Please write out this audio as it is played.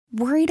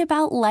Worried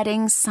about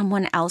letting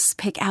someone else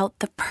pick out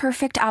the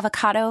perfect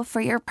avocado for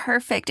your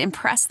perfect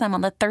impress them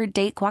on the third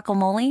date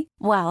guacamole?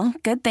 Well,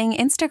 good thing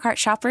Instacart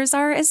shoppers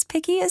are as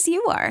picky as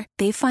you are.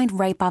 They find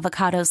ripe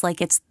avocados like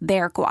it's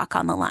their guac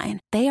on the line.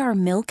 They are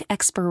milk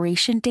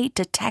expiration date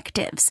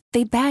detectives.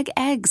 They bag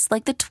eggs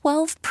like the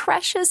 12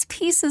 precious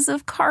pieces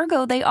of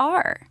cargo they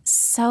are.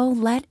 So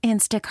let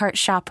Instacart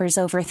shoppers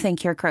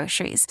overthink your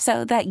groceries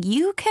so that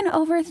you can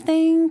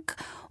overthink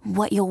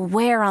what you'll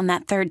wear on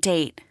that third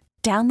date.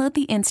 Download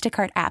the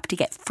Instacart app to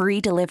get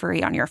free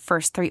delivery on your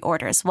first 3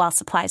 orders while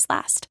supplies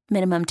last.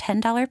 Minimum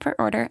 $10 per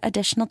order.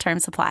 Additional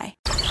terms apply.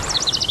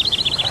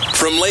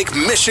 From Lake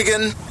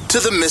Michigan to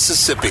the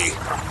Mississippi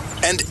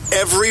and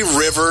every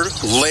river,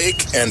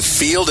 lake, and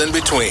field in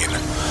between,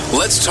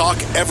 let's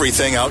talk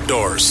everything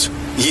outdoors.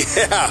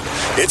 Yeah,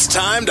 it's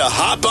time to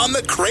hop on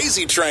the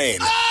crazy train.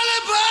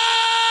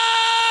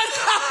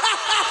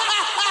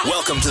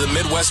 Welcome to the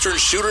Midwestern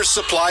Shooter's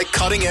Supply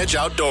Cutting Edge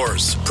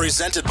Outdoors,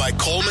 presented by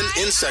Coleman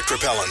Insect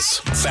Repellents.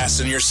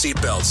 Fasten your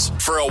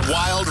seatbelts for a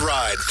wild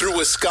ride through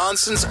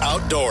Wisconsin's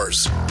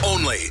outdoors,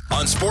 only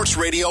on Sports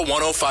Radio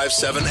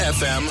 105.7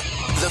 FM,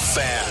 The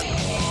Fan.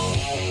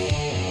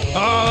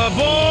 All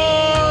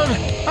aboard!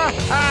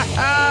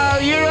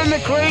 You're on the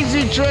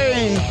crazy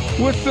train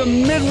with the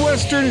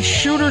Midwestern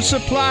Shooter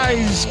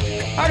Supplies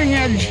Cutting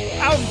Edge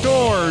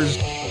Outdoors.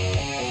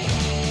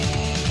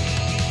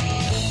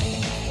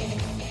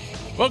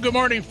 Well, good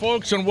morning,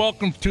 folks, and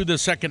welcome to the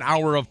second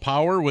hour of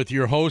Power with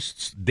your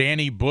hosts,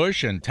 Danny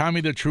Bush and Tommy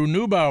the True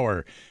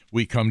Neubauer.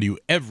 We come to you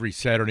every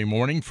Saturday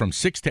morning from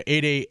 6 to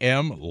 8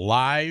 a.m.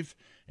 live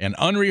and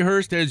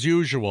unrehearsed as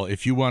usual.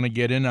 If you want to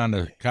get in on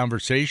the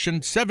conversation,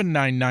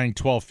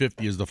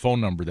 799-1250 is the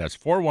phone number. That's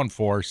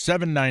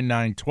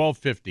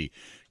 414-799-1250.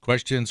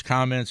 Questions,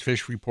 comments,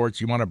 fish reports.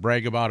 You want to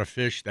brag about a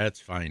fish, that's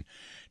fine.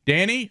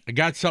 Danny, I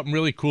got something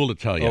really cool to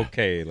tell you.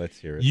 Okay, let's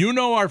hear it. You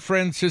know our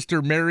friend,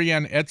 Sister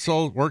Marianne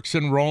Etzel, works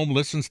in Rome,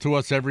 listens to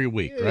us every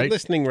week, right?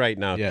 Listening right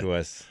now to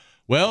us.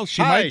 Well,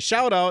 she Hi, might...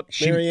 shout out,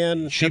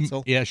 Marianne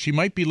Etzel. Yeah, she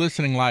might be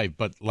listening live,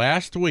 but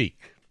last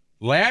week,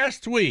 I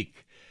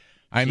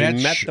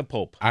met the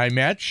Pope. I'm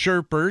at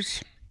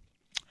Sherpers,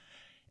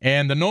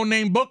 and the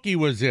no-name bookie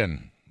was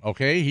in.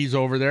 Okay, he's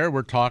over there.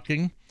 We're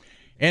talking,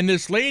 and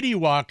this lady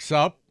walks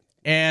up,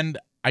 and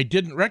I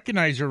didn't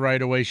recognize her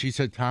right away. She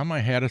said, "Tom, I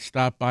had to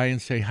stop by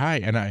and say hi,"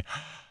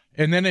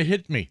 and then it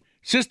hit me.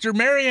 Sister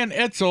Marianne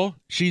Etzel,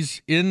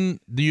 she's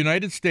in the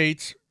United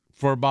States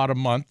for about a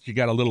month. She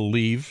got a little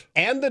leave.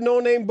 And the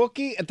no-name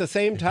bookie at the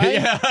same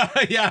time?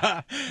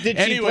 Yeah. Did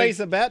she place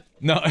a bet?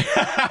 No.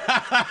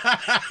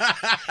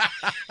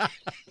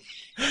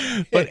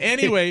 But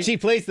anyway, she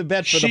placed the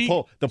bet for the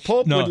Pope. The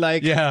Pope would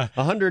like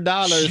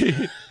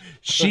 $100.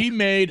 She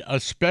made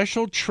a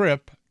special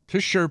trip to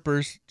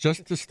Sherpers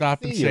just to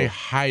stop and say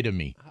hi to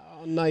me.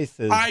 How nice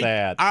is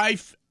that?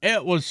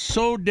 It was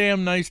so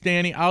damn nice,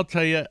 Danny. I'll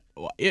tell you,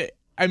 it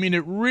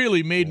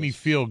really made me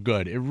feel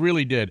good. It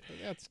really did.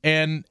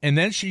 And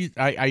then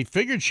I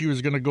figured she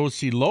was going to go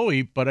see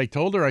Loie, but I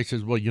told her, I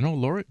said, well, you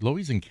know,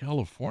 Loie's in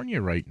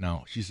California right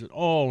now. She said,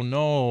 oh,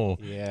 no.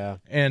 Yeah.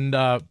 And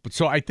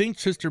so I think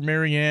Sister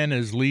Marianne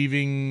is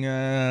leaving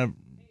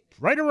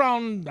right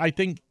around, I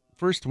think,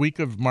 first week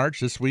of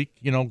March this week,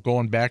 you know,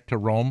 going back to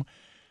Rome.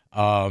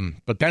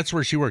 But that's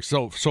where she works.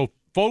 So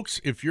folks,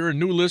 if you're a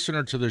new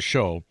listener to the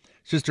show,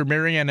 Sister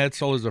Marianne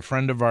Etzel is a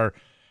friend of our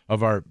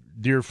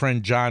dear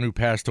friend John, who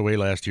passed away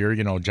last year.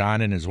 You know, John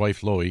and his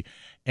wife Loie.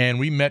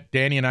 And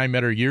Danny and I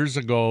met her years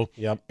ago.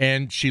 Yep.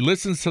 And she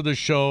listens to the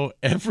show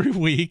every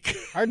week.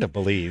 Hard to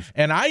believe.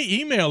 And I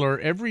email her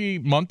every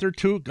month or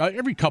two,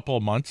 every couple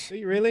of months. Do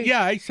you really?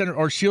 Yeah, I send her,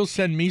 or she'll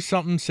send me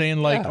something saying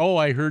like, oh,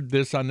 I heard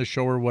this on the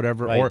show or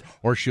whatever, right.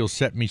 or she'll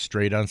set me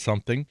straight on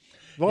something.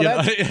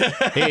 Well,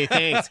 hey,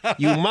 thanks.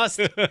 You must.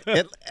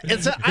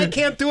 I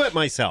can't do it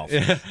myself.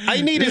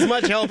 I need as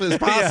much help as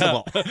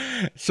possible.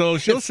 Yeah. So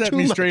she'll set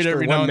me straight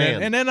every now and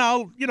then. And then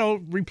I'll,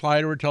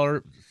 reply to her, tell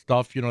her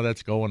stuff,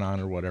 that's going on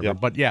or whatever. Yep.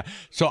 But yeah,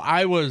 so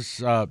I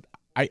was,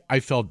 I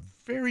felt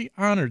very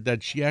honored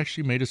that she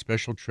actually made a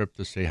special trip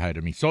to say hi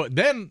to me. So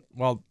then,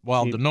 while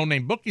the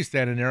no-name bookie's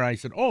standing there, I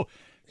said, oh,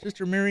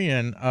 Sister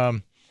Marianne,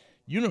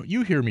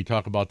 you hear me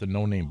talk about the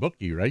no-name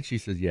bookie, right? She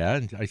says, yeah.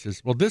 And I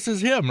says, well, this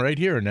is him right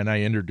here. And then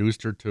I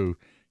introduced her to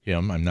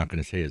him. I'm not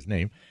going to say his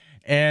name.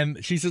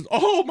 And she says,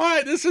 oh,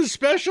 my, this is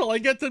special. I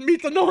get to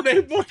meet the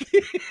no-name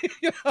bookie.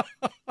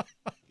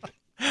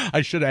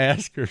 I should have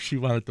asked her if she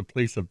wanted to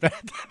place a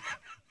bet.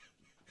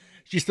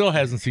 She still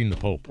hasn't seen the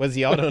Pope. Was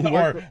he out on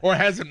work? or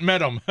hasn't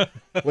met him.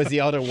 Was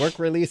he out on work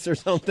release or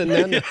something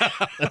then? Yeah.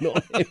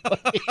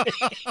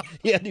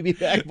 He had to be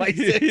back by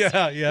 6.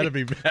 Yeah, he had to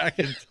be back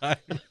in time.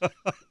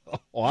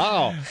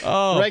 Wow.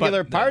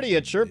 Regular party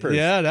at Sherpers.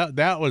 Yeah,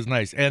 that was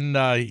nice. And,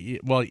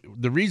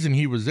 the reason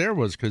he was there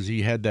was because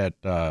he had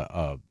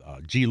that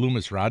G.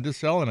 Loomis rod to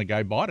sell, and a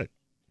guy bought it.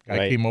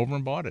 Guy came over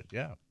and bought it,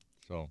 yeah.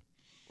 So,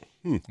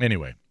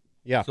 anyway.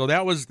 Yeah. So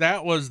that was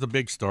the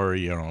big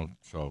story,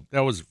 So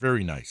that was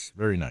very nice,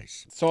 very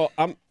nice. So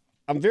I'm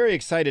very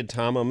excited,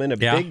 Tom. I'm in a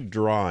big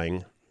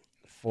drawing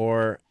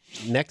for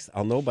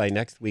I'll know by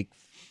next week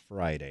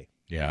Friday.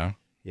 Yeah.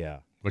 Yeah.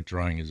 What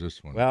drawing is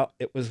this one? Well,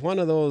 it was one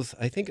of those.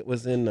 I think it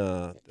was in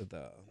the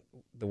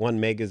one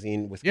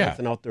magazine,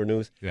 Wisconsin Outdoor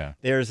News. Yeah.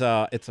 There's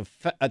it's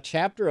a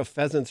chapter of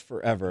Pheasants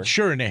Forever.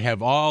 Sure, and they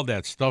have all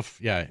that stuff.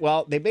 Yeah.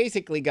 Well, they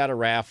basically got a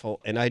raffle,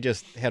 and I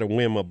just had a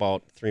whim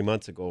about 3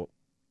 months ago.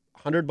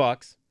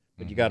 $100,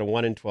 but you got a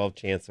 1 in 12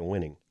 chance of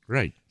winning.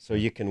 Right. So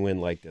you can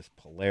win like this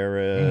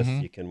Polaris.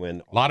 You can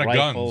win A lot of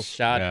rifles, guns.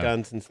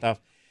 shotguns, and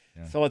stuff.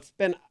 So it's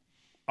been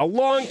a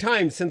long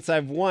time since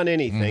I've won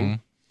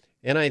anything,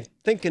 and I'm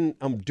thinking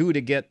I'm due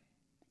to get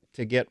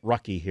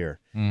Rucky here.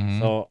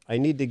 So I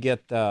need to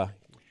get.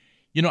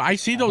 I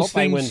see those hope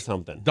things. I win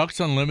something. Ducks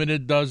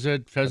Unlimited does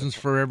it. Pheasants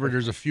Forever.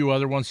 There's a few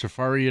other ones.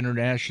 Safari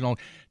International.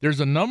 There's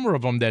a number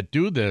of them that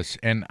do this,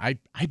 and I've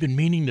been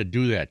meaning to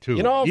do that too.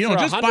 For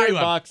just buy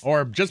 $100,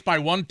 or just buy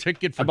one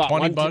ticket for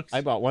 $20.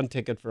 I bought one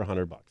ticket for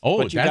 $100. Oh,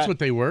 But you that's got what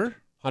they were.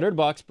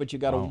 $100, but you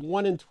got a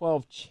 1 in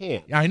 12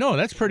 chance. Yeah, I know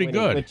that's pretty winning,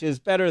 good. which is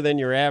better than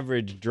your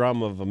average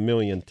drum of 1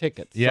 million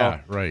tickets. Yeah,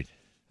 So right.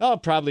 I'll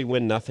probably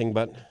win nothing,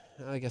 but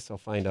I guess I'll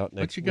find out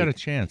next But you got a week.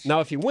 chance. Now,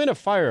 if you win a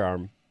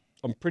firearm,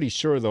 I'm pretty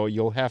sure, though,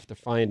 you'll have to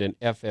find an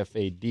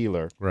FFA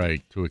dealer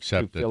Right, to to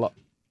accept it. fill up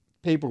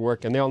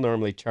paperwork, and they'll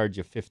normally charge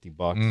you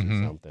 $50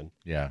 or something,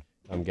 Yeah,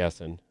 I'm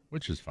guessing,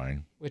 which is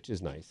fine which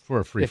is nice. for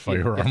a free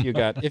firearm. If you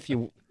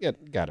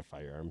got a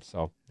firearm.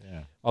 So,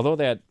 Yeah. although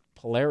that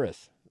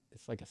Polaris,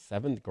 it's like a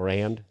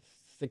 $7,000,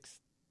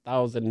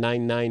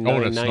 $6,999.99. Oh,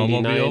 that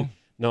snowmobile?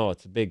 No,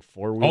 it's a big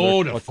four-wheeler.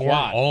 Oh, the a four.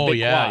 quad, Oh, big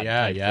yeah, quad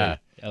yeah, type yeah. thing.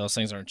 Yeah, those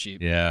things aren't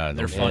cheap. Yeah,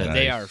 They're those fun. are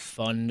They nice. are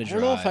fun to I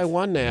drive. don't know if I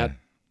won that.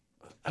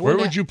 Where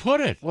would you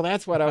put it? Well,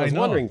 that's what I I was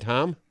know. wondering,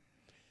 Tom.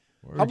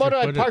 Where How would you about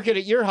I put park it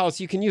at your house?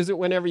 You can use it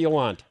whenever you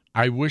want.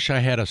 I wish I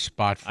had a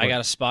spot for I it.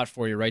 got a spot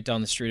for you right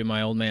down the street of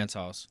my old man's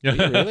house.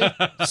 Really?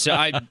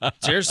 So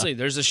seriously,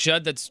 there's a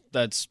shed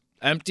that's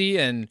empty,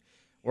 and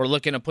we're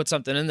looking to put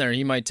something in there.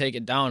 He might take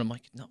it down. I'm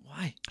like, no,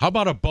 why? How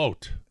about a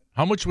boat?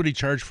 How much would he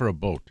charge for a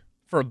boat?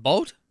 For a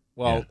boat?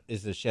 Well,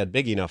 is the shed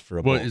big enough for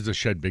a Well, boat? is the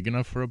shed big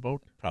enough for a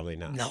boat? Probably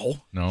not. No.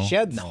 No.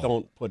 Sheds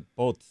don't put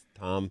boats,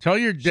 Tom. Tell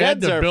your dad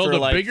Sheds to are build for, a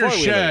like, bigger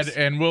shed, four-wheelers.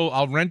 and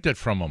I'll rent it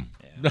from him.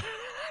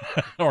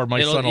 Or my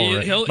It'll- son will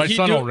rent. he'll- My he'd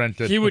son do- will rent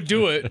it. He would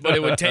do it, but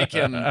it would take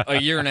him a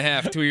year and a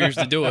half, 2 years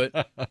to do it.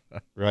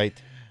 Right.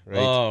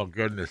 Oh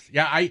goodness.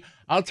 Yeah,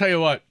 I'll tell you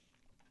what.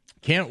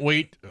 Can't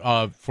wait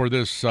for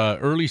this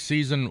early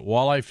season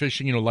walleye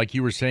fishing. Like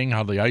you were saying,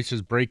 how the ice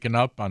is breaking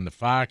up on the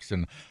Fox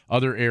and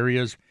other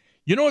areas.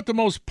 You know what the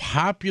most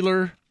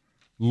popular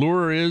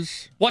lure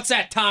is What's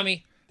that,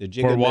 Tommy? The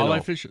jig for and minnow.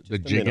 walleye fishing? The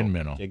jig and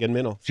minnow. Jig and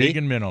minnow. Jig See?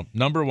 and minnow.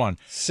 Number one.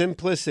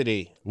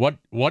 Simplicity.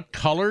 What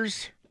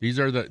colors? These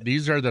are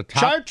the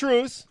top.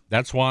 Chartreuse.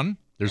 That's one.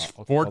 There's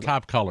Okay, four hold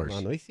top colors.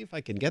 Hold on, let me see if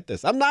I can get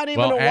this. I'm not even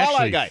Well, a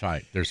walleye actually,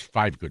 guy. there's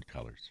 5 good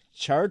colors.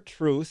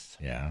 Chartreuse.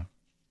 Yeah.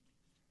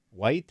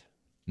 White.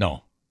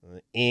 No.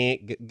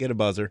 Get a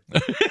buzzer.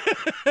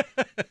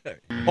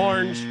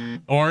 Orange.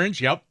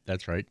 Orange. Yep,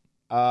 that's right.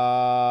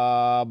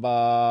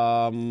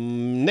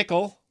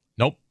 Nickel.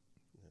 Nope.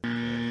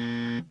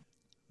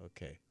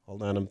 Okay,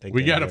 hold on. I'm thinking.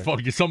 We gotta here.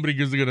 fuck.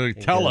 Somebody is gonna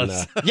tell And,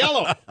 us.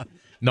 Yellow.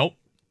 Nope.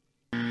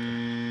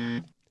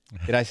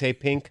 Did I say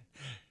pink?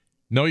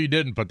 No, you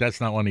didn't. But that's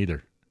not one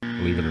either.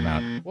 Believe it or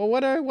not. Well,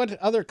 what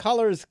other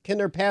colors can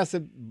there pass?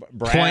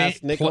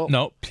 Brass, nickel.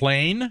 No,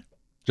 plain.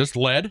 Just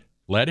lead.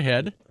 Lead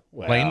head.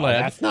 Well, plain lead.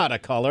 That's not a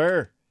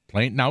color.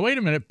 Plain. Now wait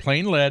a minute.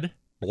 Plain lead.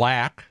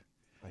 Black.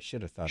 I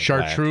should have thought. Of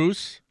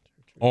Chartreuse.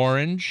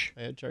 Orange.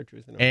 black. I had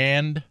chartreuse and orange.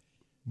 And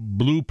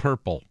blue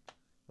purple.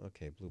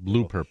 Okay,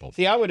 Blue purple.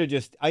 See, I would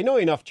have I know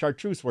enough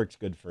chartreuse works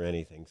good for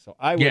anything. So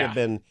I would have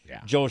been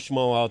Joe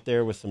Schmo out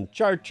there with some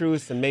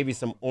chartreuse and maybe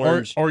some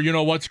orange. Or you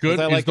know what's good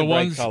 'Cause I is like the the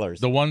bright ones colors.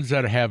 the ones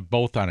that have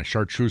both on it,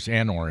 chartreuse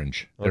and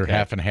orange. They're Okay.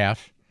 half and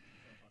half.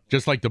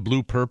 Just like the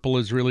blue purple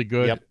is really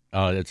good. Yep.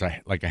 It's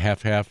like a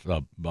half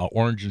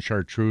orange and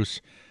chartreuse.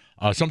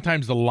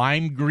 Sometimes the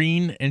lime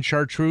green and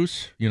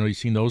chartreuse. You've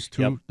seen those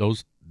two. Yep.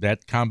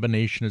 That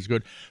combination is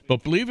good.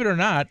 But believe it or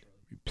not,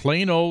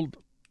 plain old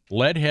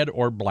lead head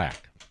or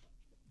black.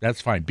 That's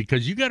fine,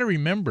 because you got to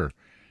remember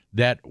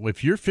that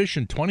if you're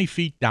fishing 20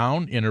 feet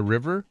down in a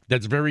river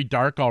that's very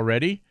dark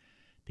already,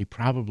 they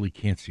probably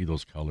can't see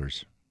those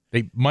colors.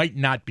 They might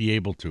not be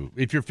able to.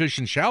 If you're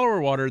fishing shallower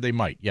water, they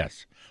might,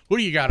 yes. Who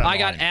do you got on I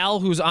the got line? Al,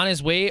 who's on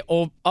his way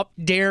up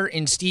there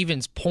in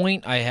Stevens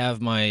Point. I have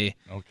my.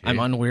 Okay. I'm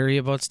unwary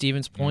about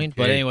Stevens Point,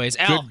 but Okay. anyways,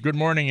 Al. Good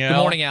morning, Al. Good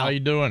morning, Al. How you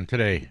doing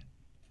today?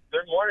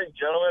 Good morning,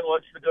 gentlemen.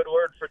 What's the good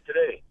word for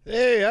today?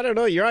 Hey, I don't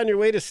know. You're on your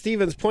way to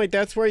Stevens Point.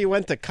 That's where you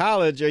went to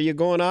college. Are you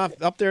going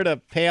up there to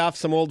pay off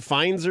some old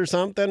fines or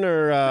something,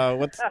 or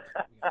what's?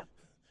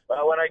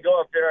 Well, when I go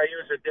up there, I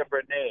use a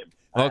different name.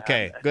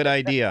 Okay, good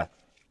idea.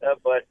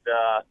 But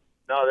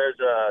no, there's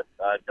a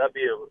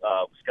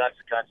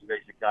Wisconsin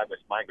Conservation Congress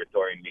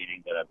migratory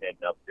meeting that I'm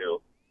heading up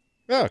to.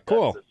 Oh,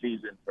 cool. That's the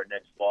season for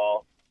next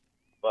fall.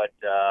 But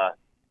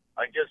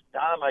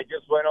Tom, I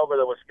just went over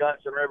the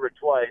Wisconsin River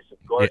twice. Of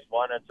course,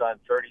 one it's on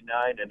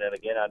 39 and then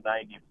again on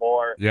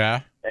 94.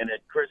 Yeah. And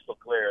it's crystal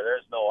clear.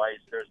 There's no ice.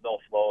 There's no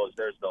flows.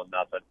 There's no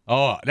nothing.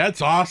 Oh,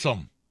 that's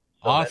awesome.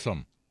 So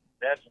awesome.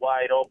 That's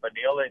wide open.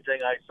 The only thing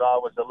I saw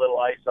was a little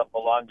ice up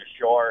along the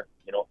shore,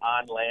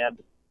 on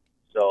land.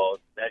 So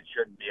that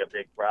shouldn't be a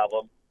big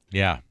problem.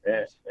 Yeah.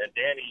 And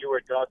Danny, you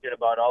were talking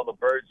about all the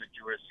birds that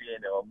you were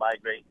seeing that were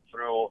migrating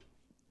through.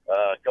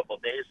 A couple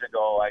of days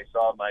ago, I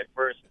saw my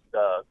first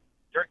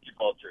turkey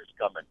vultures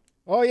coming.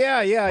 Oh,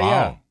 yeah.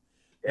 Wow.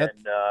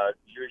 And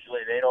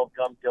usually they don't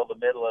come till the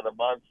middle of the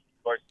month.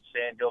 Of course, the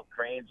sandhill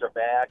cranes are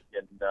back,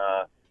 and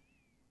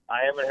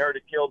I haven't heard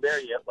a killdeer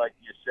yet, like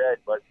you said,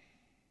 but,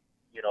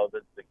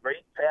 the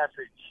Great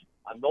Passage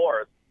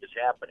north is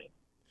happening.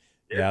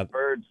 There's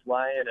birds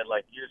flying, and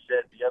like you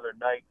said the other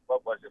night,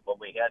 what was it, when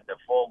we had the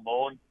full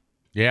moon?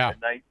 Yeah. The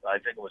night, I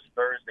think it was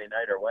Thursday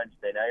night or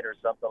Wednesday night or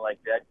something like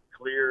that,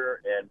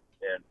 clear and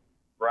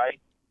bright.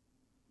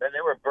 Then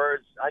there were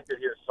birds. I could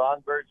hear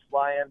songbirds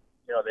flying.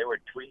 They were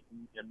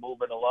tweeting and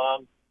moving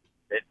along.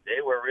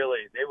 They were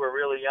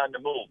really on the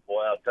move,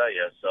 boy. I'll tell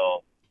you.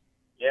 So,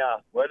 yeah,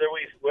 whether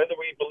we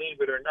believe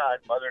it or not,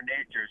 Mother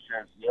Nature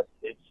says, "Yep,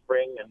 it's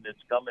spring and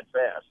it's coming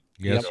fast."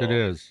 Yes, it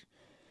is.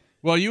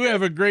 Well, you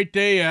have a great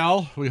day,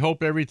 Al. We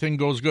hope everything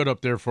goes good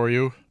up there for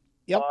you.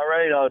 Yep. All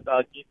right,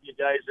 I'll keep you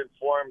guys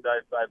informed.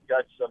 I've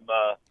got some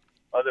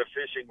other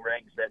fishing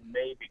rigs that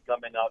may be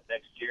coming out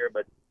next year,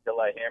 but until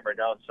I hammer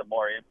down some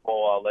more info,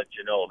 I'll let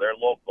you know. They're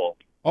local.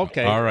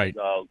 Okay. All right.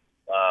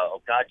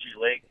 Okachi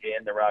Lake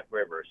and the Rock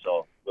River,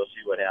 so we'll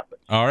see what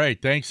happens. All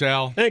right. Thanks,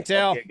 Al. Thanks,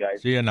 Al. Okay,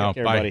 guys. See you now. Take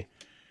care, Bye. buddy.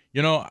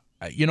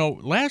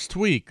 Last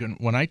week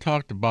when I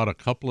talked about a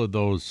couple of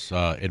those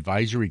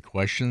advisory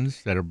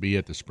questions that'll be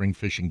at the spring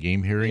fishing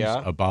game hearings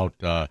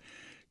about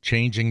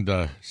changing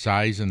the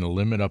size and the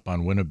limit up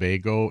on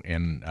Winnebago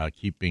and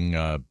keeping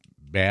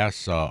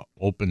bass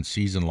open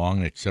season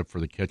long except for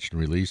the catch and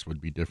release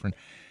would be different.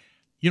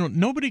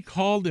 Nobody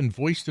called and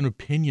voiced an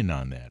opinion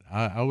on that.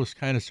 I was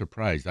kind of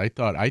surprised. I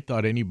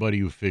thought anybody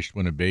who fished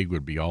Winnebago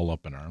would be all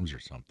up in arms or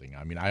something.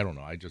 I mean, I don't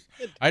know. I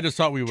just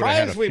thought we would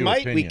have had a few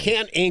opinions. We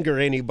can't anger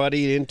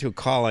anybody into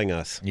calling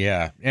us.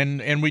 Yeah,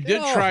 and we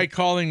did try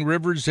calling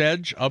River's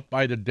Edge up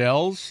by the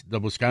Dells, the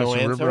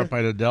Wisconsin River up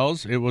by the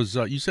Dells. It was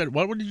you said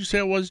what did you say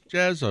it was,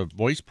 Jazz? A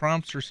voice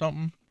prompts or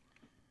something?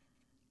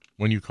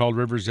 When you called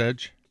River's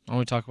Edge? Why don't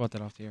we talk about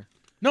that off the air?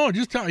 No,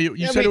 just tell you.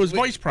 You said it was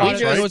voice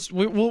prompts,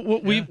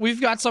 right? We've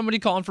got somebody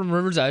calling from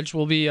River's Edge.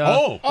 We'll be.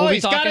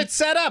 He's got it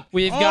set up.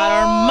 We've got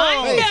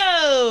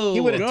Armando. He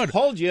would have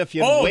told you if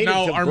you waited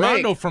now to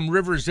Armando break. from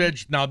River's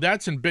Edge. Now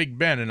that's in Big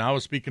Bend, and I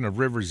was speaking of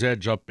River's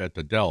Edge up at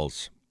the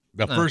Dells.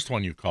 The first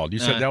one you called. You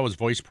said that was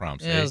voice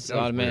prompts. Yeah, it's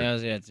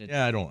automatic.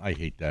 I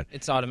hate that.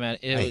 It's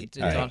automatic.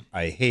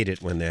 I hate it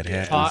when that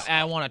happens.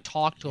 I want to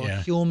talk to a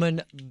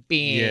human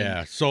being.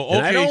 Yeah. So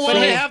And I don't want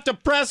to have to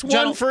press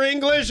one for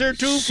English or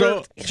two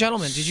for.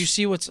 Gentlemen, did you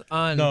see what's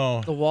on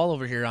the wall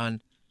over here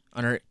on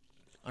our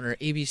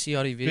ABC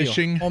audio video?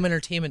 Fishing. Home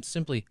entertainment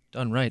simply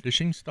done right.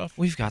 Fishing stuff.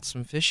 We've got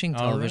some fishing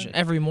television. right.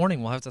 Every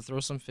morning we'll have to throw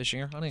some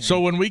fishing or hunting. So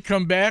when we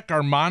come back,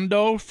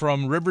 Armando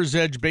from River's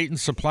Edge Bait and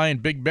Supply in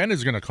Big Bend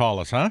is going to call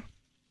us, huh?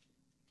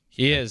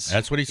 He is.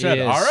 That's what he said.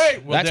 Is. All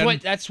right. Well,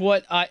 that's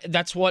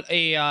what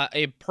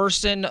a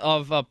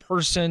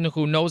person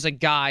who knows a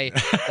guy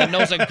that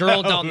knows a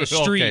girl down the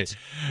street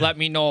let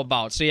me know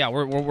about. So yeah,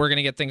 we're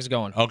gonna get things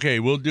going. Okay,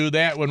 we'll do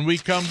that when we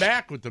come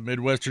back with the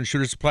Midwestern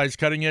Shooter Supplies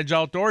Cutting Edge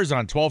Outdoors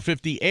on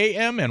 1250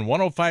 AM and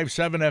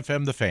 105.7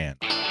 FM The Fan.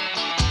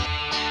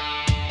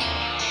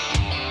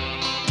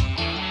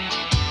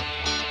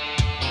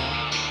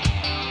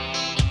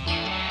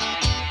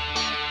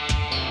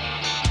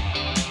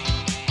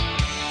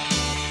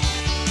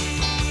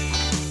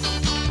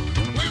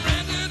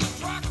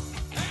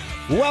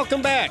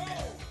 Welcome back.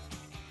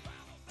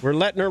 We're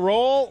letting her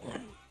roll.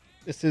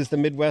 This is the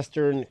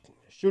Midwestern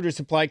Shooter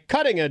Supply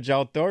Cutting Edge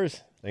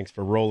Outdoors. Thanks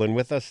for rolling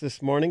with us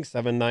this morning.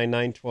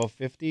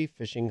 799-1250,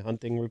 fishing,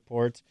 hunting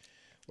reports.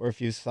 Or if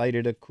you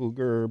sighted a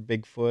cougar or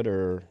Bigfoot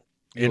or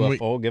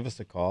UFO, give us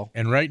a call.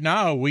 And right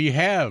now we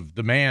have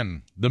the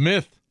man, the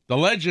myth, the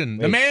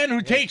legend, the man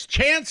who takes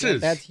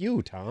chances. That's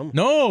you, Tom.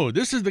 No,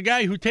 this is the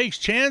guy who takes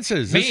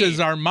chances. This is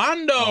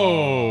Armando.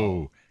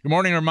 Oh. Good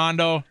morning,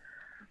 Armando.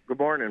 Good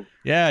morning.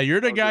 Yeah,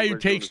 you're the guy who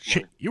takes.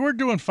 You were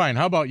doing fine.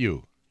 How about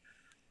you?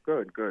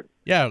 Good.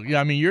 Yeah.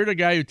 I mean, you're the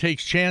guy who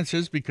takes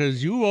chances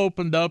because you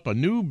opened up a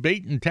new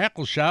bait and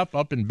tackle shop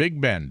up in Big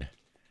Bend.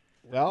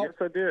 Well, yes,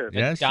 I did.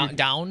 Yes,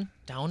 down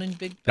in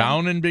Big Bend.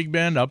 Down in Big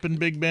Bend, up in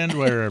Big Bend,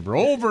 wherever.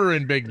 Over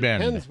in Big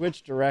Bend. Depends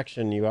which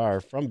direction you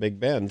are from Big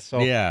Bend. So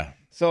yeah.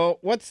 So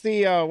what's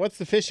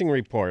the fishing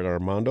report,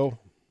 Armando?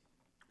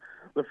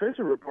 The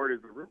fishing report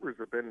is the rivers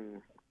have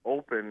been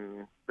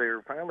open.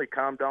 They're finally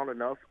calmed down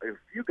enough. If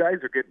you guys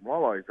are getting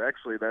walleyes,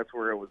 actually, that's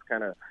where I was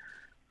kind of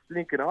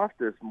sneaking off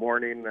this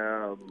morning.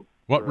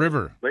 What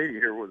river? Lady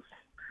here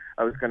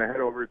I was going to head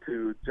over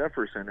to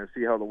Jefferson and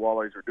see how the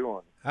walleyes are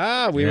doing.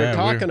 We were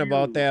talking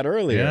about that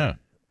earlier. Yeah.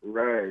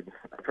 Right.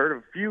 I've heard of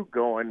a few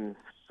going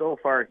so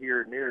far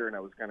here near, and I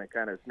was going to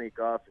kind of sneak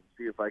off and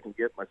see if I can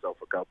get myself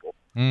a couple.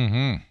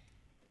 Mm-hmm.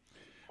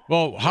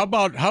 Well, how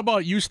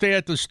about you stay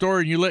at the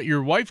store and you let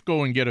your wife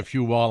go and get a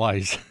few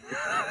walleyes?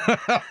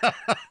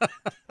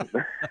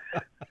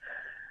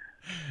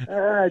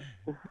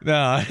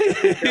 No,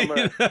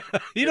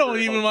 you don't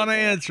even want to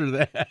answer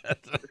that.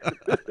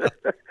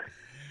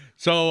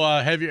 So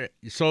have you?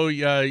 So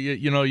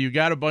you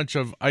got a bunch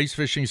of ice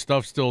fishing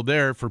stuff still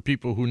there for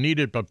people who need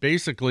it, but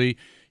basically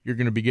you're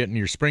going to be getting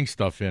your spring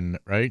stuff in,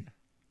 right?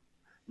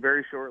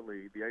 Very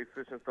shortly. The ice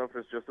fishing stuff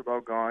is just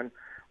about gone.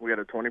 We got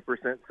a 20%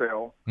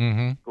 sale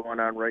going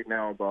on right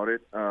now about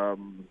it.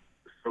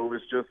 So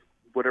it's just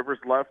whatever's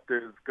left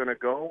is going to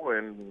go,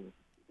 and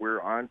we're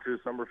on to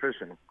summer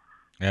fishing.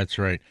 That's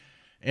right.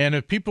 And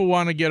if people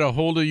want to get a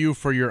hold of you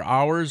for your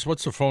hours,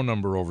 what's the phone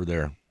number over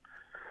there?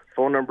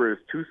 Phone number is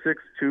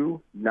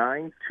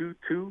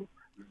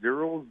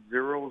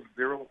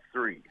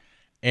 262-922-0003.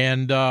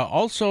 And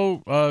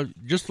also,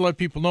 just to let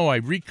people know, I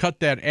recut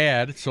that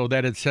ad so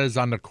that it says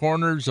on the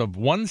corners of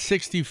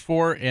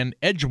 164 and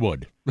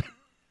Edgewood.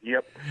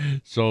 Yep.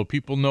 So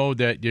people know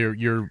that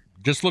you're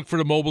just look for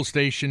the mobile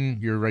station.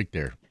 You're right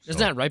there. Isn't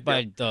that right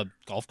by the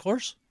golf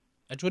course?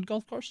 Edgewood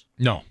Golf Course?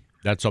 No,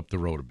 that's up the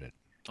road a bit.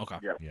 Okay.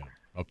 Yep. Yeah,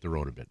 up the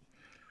road a bit.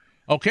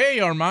 Okay,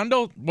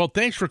 Armando. Well,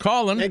 thanks for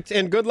calling. Thanks,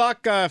 and good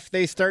luck if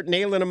they start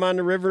nailing them on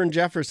the river in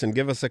Jefferson.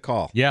 Give us a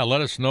call. Yeah,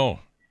 let us know.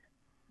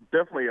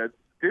 Definitely. I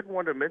did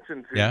want to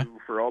mention to you,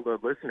 for all the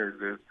listeners,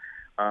 is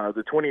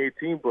the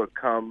 2018 book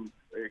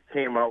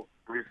came out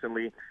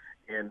recently,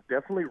 and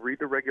definitely read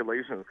the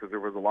regulations because there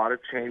was a lot of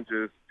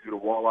changes due to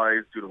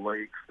walleyes, due to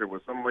lakes. There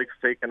was some lakes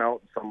taken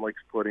out and some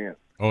lakes put in.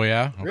 Oh,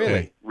 yeah? Okay.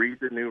 Really? Read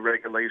the new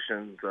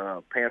regulations.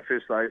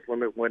 Panfish size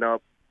limit went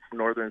up,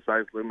 northern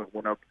size limit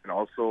went up, and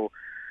also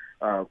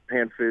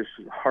panfish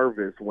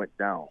harvest went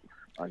down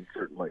on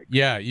certain lakes.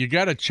 Yeah, you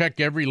got to check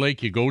every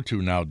lake you go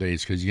to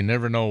nowadays because you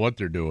never know what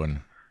they're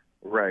doing.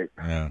 Right.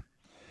 Yeah.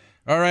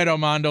 All right,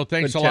 Armando.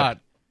 Thanks a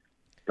lot.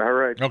 All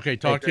right. Okay,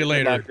 talk to you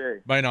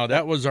later. Bye now.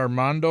 That was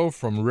Armando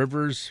from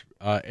Rivers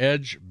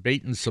Edge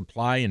Bait and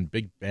Supply in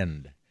Big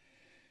Bend.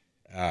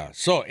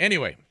 So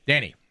anyway,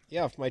 Danny.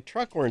 Yeah, if my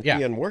truck weren't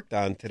being worked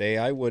on today,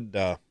 I would.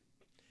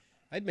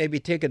 I'd maybe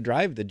take a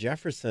drive to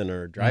Jefferson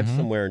or drive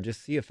somewhere and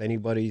just see if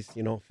anybody's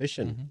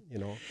fishing.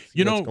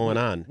 What's going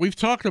on. We've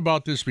talked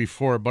about this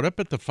before, but up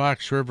at the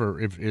Fox River,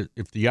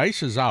 if the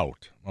ice is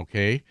out,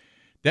 okay.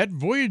 That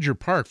Voyager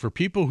Park, for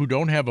people who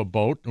don't have a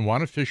boat and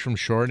want to fish from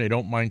shore and they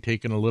don't mind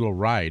taking a little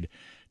ride,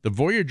 the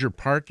Voyager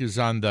Park is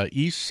on the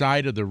east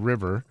side of the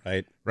river,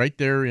 right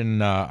there in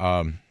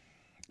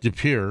De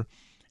Pere,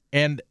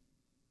 and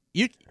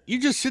you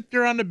just sit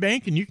there on the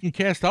bank and you can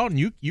cast out and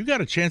you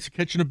got a chance of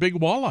catching a big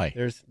walleye.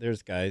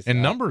 There's guys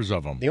and numbers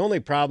of them. The only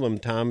problem,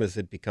 Tom, is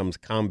it becomes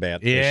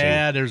combat fishing.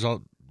 Yeah, there's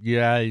a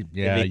it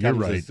you're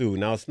right. A zoo.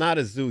 Now it's not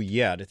a zoo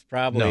yet. It's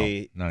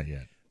probably not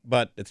yet.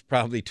 But it's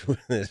probably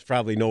there's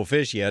probably no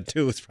fish yet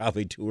too. It's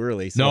probably too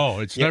early. So no,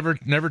 it's never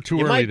too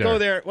early. You might there. go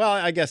there. Well,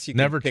 I guess you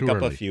can pick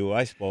up a few,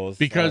 I suppose,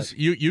 because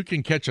you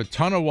can catch a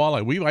ton of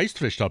walleye. We've ice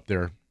fished up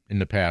there in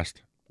the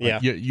past.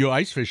 Yeah, you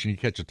ice fish and you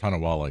catch a ton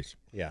of walleyes.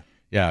 Yeah.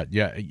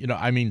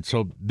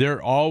 So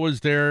they're always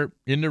there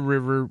in the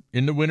river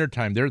in the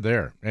wintertime. They're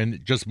there,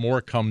 and just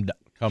more come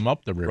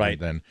up the river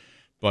then.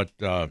 But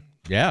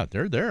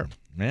they're there,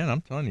 man. I'm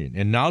telling you.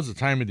 And now's the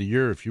time of the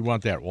year if you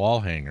want that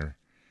wall hanger.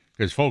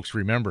 Because, folks,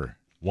 remember,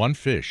 one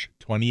fish,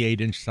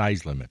 28-inch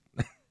size limit.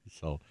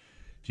 So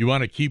if you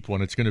want to keep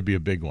one, it's going to be a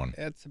big one.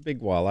 It's a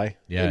big walleye.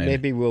 Yeah. And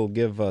maybe we'll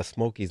give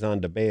Smokies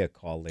on the Bay a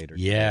call later.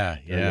 Yeah.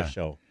 The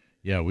show.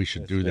 Yeah, we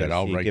should do that.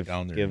 I'll write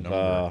down their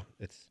number.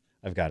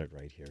 I've got it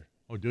right here.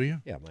 Oh, do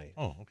you? Yeah.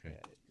 Okay.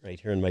 Right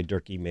here in my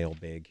Durkee mail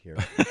bag here.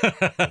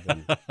 I've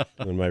been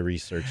doing my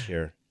research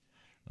here.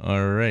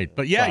 All right.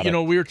 But,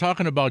 we were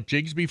talking about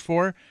jigs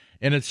before,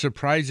 and it's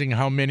surprising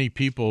how many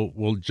people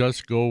will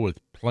just go with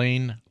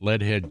plain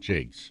leadhead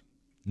jigs.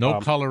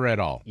 No color at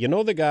all. You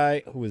know the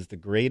guy who was the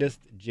greatest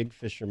jig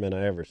fisherman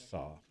I ever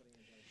saw?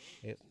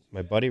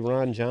 My buddy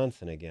Ron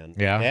Johnson again.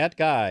 Yeah. That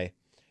guy.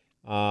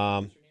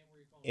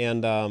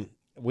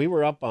 We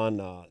were up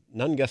on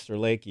Nungesser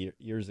Lake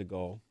years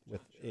ago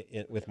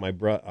with my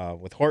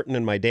with Horton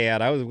and my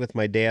dad. I was with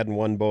my dad in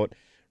one boat.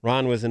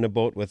 Ron was in a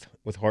boat with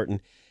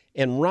Horton.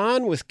 And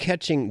Ron was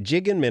catching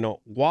jig and minnow,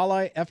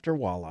 walleye after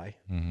walleye.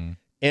 Mm-hmm.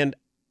 And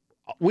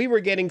we were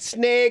getting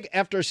snag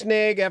after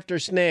snag after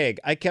snag.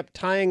 I kept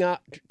tying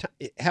up,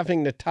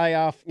 having to tie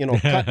off,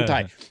 cut and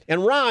tie.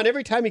 And Ron,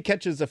 every time he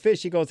catches a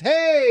fish, he goes,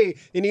 "Hey!"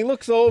 And he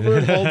looks over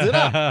and holds it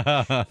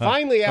up.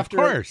 Finally,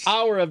 after an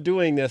hour of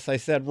doing this, I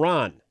said,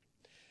 "Ron,"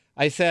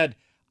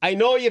 I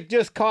know you've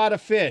just caught a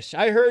fish.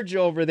 I heard you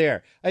over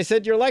there. I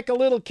said, you're like a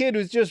little kid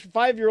who's just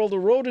 5-year-old who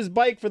rode his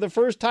bike for the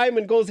first time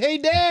and goes, "Hey,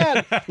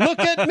 Dad, look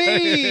at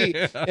me."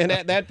 And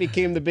that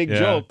became the big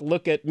joke,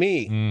 "Look at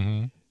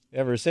me,"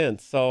 ever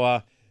since.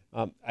 So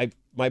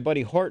my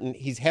buddy Horton,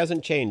 he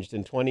hasn't changed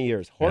in 20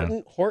 years.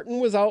 Horton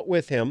was out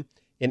with him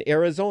in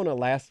Arizona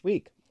last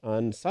week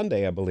on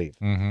Sunday, I believe.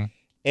 Mm-hmm.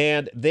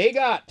 And they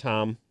got,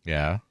 Tom,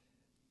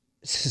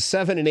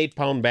 7 and 8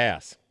 pound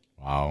bass.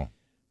 Wow.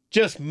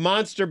 Just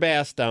monster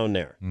bass down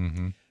there.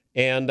 Mm-hmm.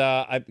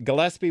 And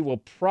Gillespie will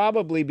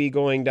probably be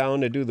going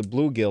down to do the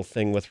bluegill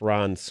thing with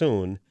Ron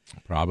soon.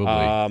 Probably.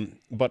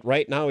 But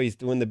right now he's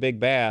doing the big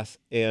bass.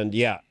 And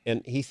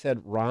he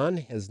said Ron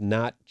has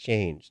not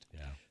changed.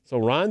 Yeah. So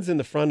Ron's in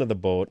the front of the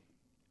boat,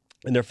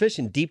 and they're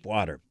fishing deep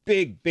water,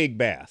 big, big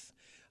bass.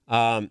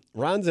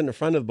 Ron's in the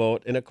front of the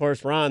boat, and of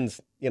course Ron's,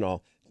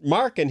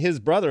 Mark and his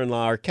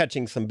brother-in-law are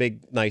catching some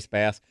big, nice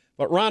bass.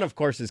 But Ron, of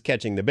course, is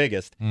catching the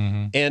biggest.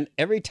 Mm-hmm. And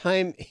every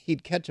time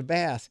he'd catch a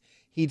bass,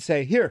 he'd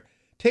say, "Here,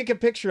 take a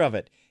picture of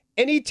it."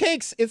 And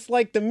it's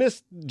like the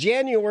Miss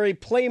January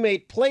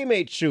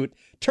Playmate shoot.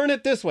 Turn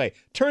it this way.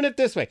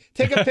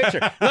 Take a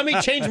picture. Let me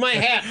change my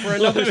hat for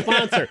another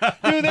sponsor.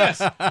 Do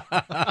this.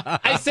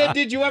 I said,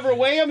 "Did you ever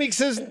weigh him?" He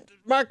says,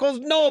 Mark goes,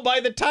 "No, by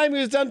the time he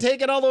was done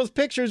taking all those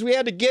pictures, we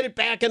had to get it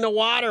back in the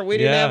water. We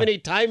didn't have any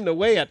time to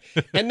weigh it."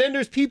 And then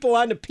there's people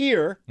on the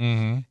pier,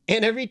 and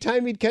every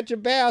time he'd catch a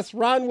bass,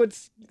 Ron would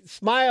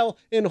smile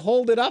and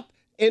hold it up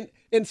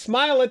and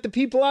smile at the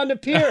people on the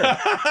pier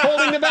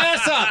holding the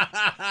bass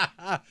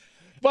up.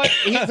 But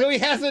he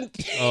hasn't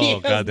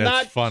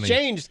not funny.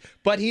 changed.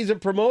 But he's a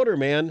promoter,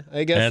 man.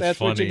 I guess that's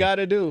what you got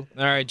to do.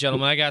 All right,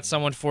 gentlemen, I got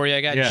someone for you.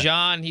 I got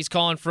John. He's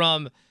calling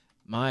from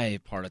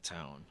my part of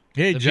town.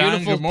 Hey, the John,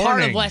 beautiful good morning.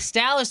 part of West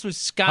Dallas,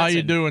 Wisconsin. How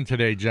you doing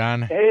today,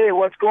 John? Hey,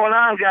 what's going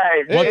on,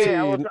 guys? Hey.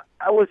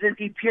 I was in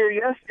Deep Pier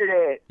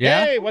yesterday.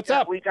 Yeah? Hey, what's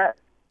up? We got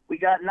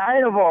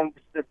 9 of them.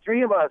 The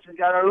 3 of us. We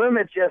got our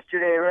limits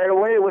yesterday right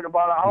away with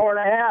about an hour and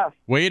a half.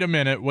 Wait a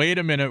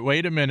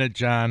minute,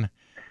 John.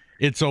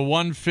 It's a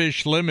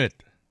 1-fish limit.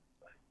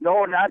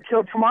 No, not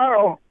till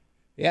tomorrow.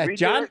 Yeah, Read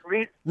John,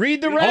 the-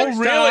 read the Oh, regs,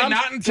 really? Tom.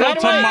 Not until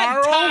Come on,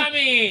 tomorrow?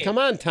 Tommy! Come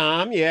on,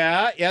 Tom.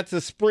 Yeah, it's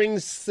a spring.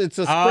 It's a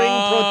spring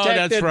Oh,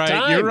 protected that's right.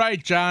 time. You're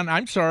right, John.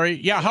 I'm sorry.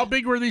 Yeah, how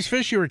big were these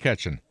fish you were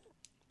catching?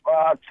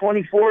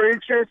 24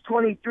 inches,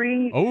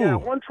 23. Oh.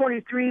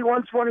 123,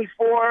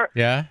 124,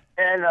 Yeah.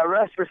 and the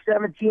rest were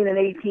 17 and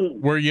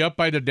 18. Were you up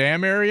by the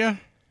dam area?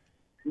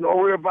 No,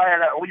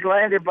 we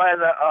landed by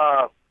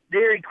the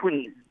Dairy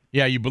Queen.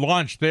 Yeah, you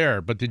launched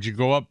there, but did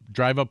you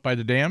drive up by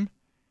the dam?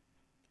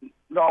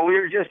 No, we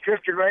were just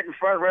drifting right in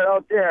front, right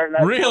out there.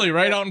 And Really?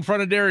 Right out in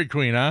front of Dairy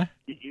Queen, huh?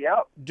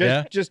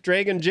 Yep. Just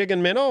dragging jig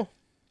and minnow.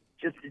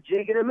 Just a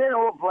jig and a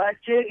minnow, black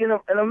jig and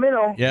a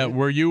minnow. Yeah.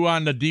 Were you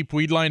on the deep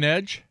weed line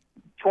edge?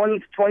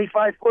 20,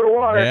 25 foot of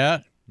water. Yeah.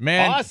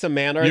 Man. Awesome,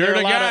 man. Are You're there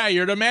the a lot guy. of,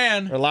 You're the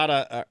man.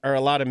 are a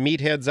lot of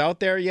meatheads out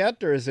there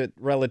yet, or is it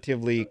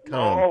relatively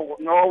calm?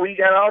 No, we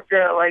got out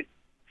there at like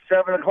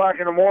 7 o'clock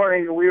in the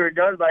morning, and we were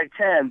done by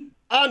 10.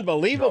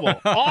 Unbelievable.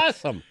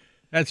 Awesome.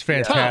 That's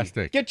Tom,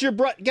 fantastic. get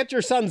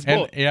your son's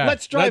And- boat. yeah.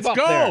 Let's drive Let's up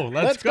go.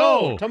 there. Let's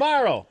go.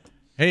 tomorrow.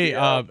 Hey,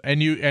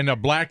 and a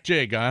black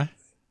jig, huh?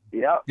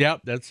 Yep.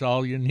 Yep, that's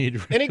all you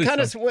need. Any really. kind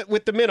of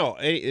with the minnow,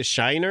 a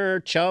shiner,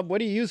 chub. What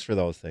do you use for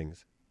those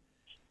things?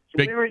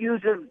 Big- We were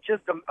using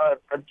just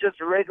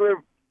a regular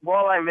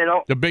walleye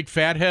minnow. The big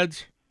fat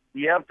heads?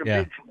 Yep,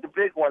 the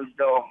big ones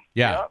though.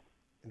 Yeah. Yep.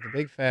 The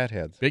big fat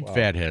heads. Big Wow.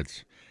 fat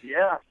heads.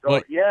 Yeah. So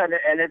Well-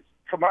 and it's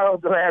tomorrow's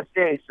the last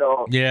day.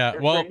 So Yeah,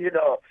 just well- so you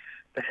know.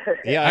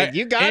 Yeah,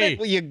 you got hey,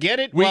 it. You get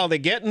it we- while the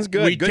getting's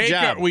good. Good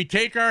job. We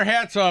take our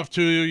hats off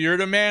to you. You're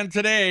the man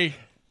today.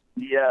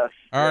 Yes.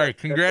 All right,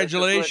 Yes.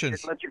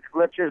 congratulations.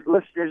 Let your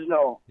listeners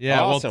know. Yeah,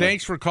 Awesome. well,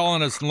 thanks for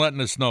calling us and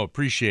letting us know.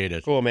 Appreciate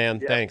it. Cool, man.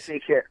 Yeah, Thanks.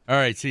 Take care. All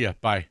right, see ya.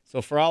 Bye.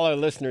 So for all our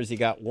listeners, you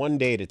got one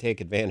day to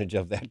take advantage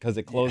of that because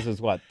it closes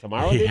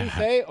tomorrow? Did he Yeah.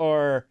 say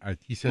or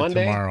He said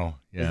Monday? tomorrow.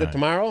 Yeah. is it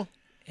tomorrow?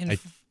 And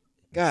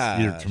God,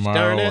 Either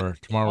tomorrow or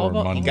How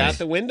about- Monday. You got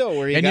the window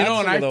where you and got and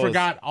some I of those.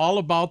 forgot all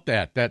about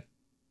that. That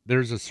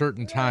there's a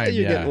certain time.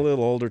 You're yeah. getting a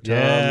little older, Tom.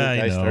 Yeah,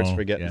 the I guy starts know.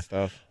 forgetting Yeah.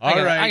 stuff. All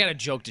right. I got a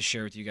joke to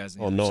share with you guys.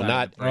 on the Oh other no, side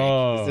not. of the break.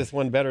 Oh. Is this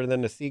one better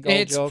than the seagull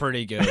It's joke?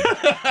 pretty good.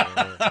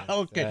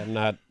 Okay. I'm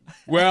not.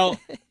 Well,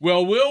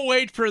 we'll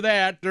wait for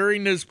that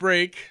during this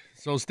break.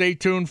 So stay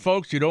tuned,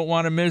 folks. You don't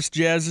want to miss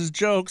Jazz's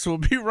jokes. We'll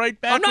be right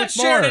back. I'm not with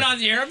sharing more. it on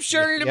the air. I'm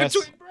sharing it Yes.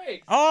 in between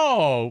breaks.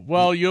 Oh,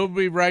 well, you'll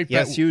be right back.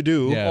 Yes, you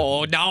do. Yeah.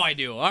 Oh, now I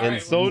do. All And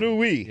right. so do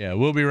we. Yeah,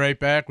 we'll be right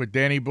back with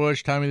Danny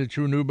Bush, Tommy the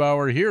True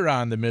Neubauer here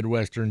on the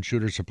Midwestern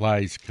Shooter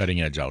Supplies Cutting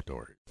Edge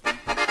Outdoors.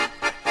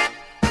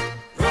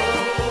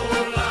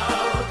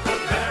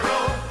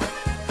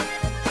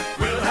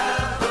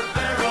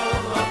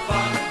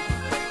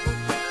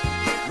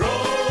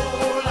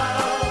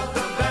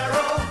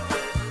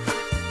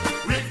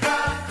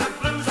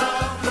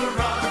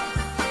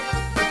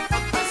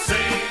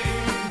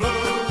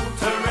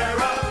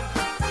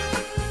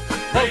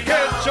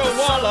 Catch a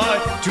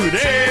walleye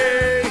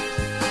today.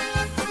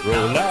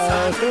 Roll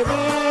out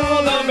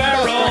the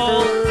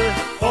barrel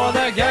For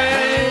the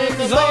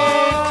gangs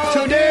of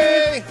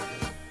today.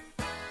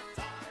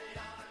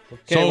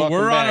 Okay, So welcome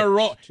we're on back a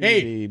roll. to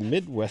Hey. the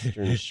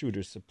Midwestern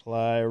Shooter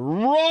Supply,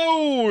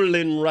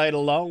 rolling right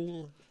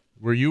along.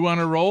 Were you on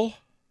a roll?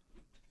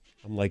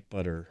 I'm like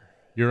butter.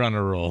 You're on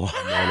a roll.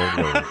 I'm on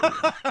a roll.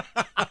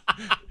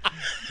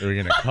 We're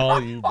going to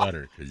call you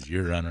Butter because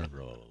you're on a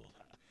roll.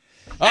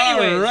 All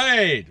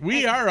right.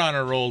 We are on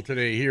a roll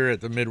today here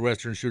at the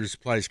Midwestern Shooter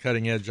Supplies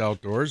Cutting Edge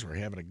Outdoors. We're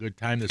having a good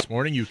time this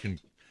morning. Who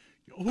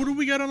do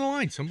we got on the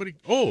line? Somebody?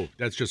 Oh,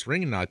 that's just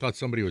ringing now. I thought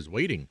somebody was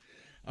waiting.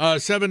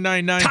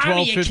 799-1250.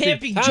 Tommy, you can't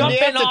be Tom, jumping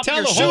you have to off tell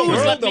your the whole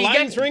shoes. world the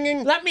line's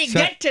ringing. Let me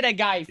get to the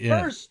guy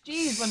first.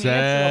 Jeez, let me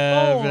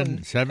get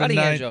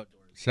to the phone.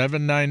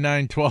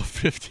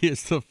 799-1250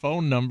 is the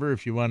phone number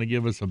if you want to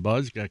give us a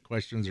buzz, got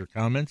questions or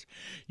comments.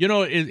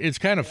 It's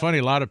kind of funny.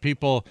 A lot of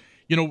people,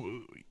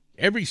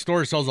 every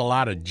store sells a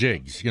lot of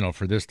jigs,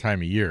 for this time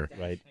of year.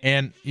 Right.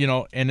 And,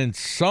 and in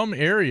some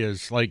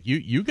areas, like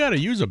you got to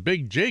use a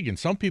big jig. And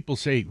some people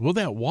say, will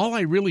that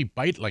walleye really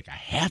bite like a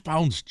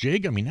half-ounce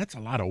jig? I mean, that's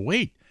a lot of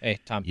weight. Hey,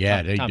 Tom. Yeah,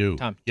 Tom, they Tom, do.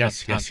 Tom,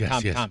 Yes. Tom,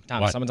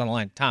 What? someone's on the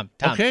line. Tom.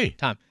 Okay.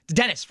 Tom.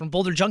 Dennis from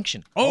Boulder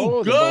Junction.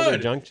 Oh, the Boulder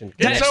good. Junction.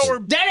 Dennis, you're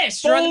on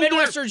the Boulder-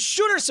 Midwestern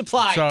Shooter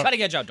Supply,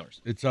 Cutting Edge Outdoors.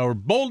 It's our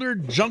Boulder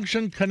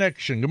Junction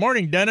connection. Good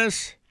morning,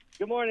 Dennis.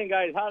 Good morning,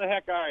 guys. How the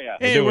heck are you?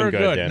 Hey, doing we're good,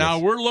 good. Dennis. Now,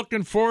 we're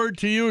looking forward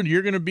to you, and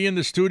you're going to be in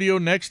the studio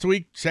next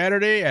week,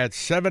 Saturday at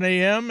 7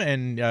 a.m.,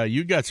 and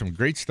you got some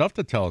great stuff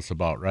to tell us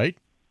about, right?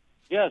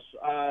 Yes.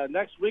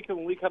 Next week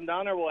when we come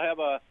down there, we'll have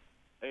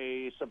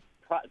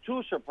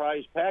two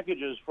surprise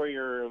packages for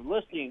your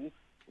listeners,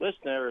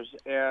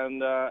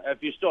 and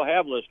if you still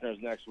have listeners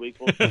next week,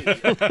 we'll see.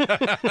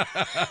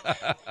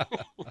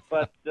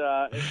 But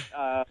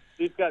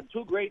we've got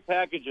two great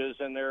packages,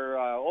 and they're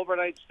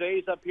overnight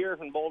stays up here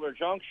from Boulder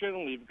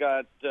Junction. We've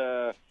got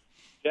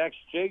Jack's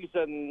Jigs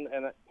and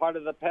part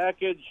of the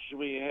package.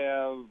 We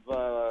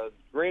have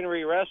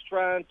Granary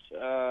Restaurant,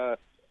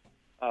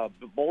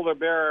 Boulder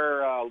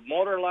Bear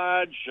Motor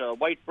Lodge,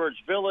 White Birch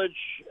Village.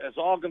 It's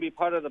all going to be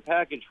part of the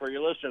package for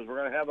your listeners. We're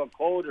going to have a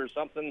code or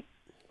something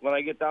when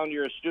I get down to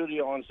your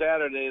studio on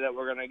Saturday that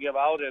we're going to give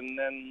out, and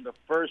then the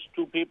first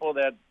two people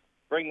that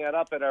bring that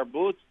up at our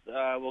booth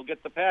will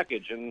get the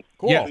package. And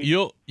Yeah,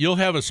 you'll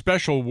have a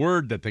special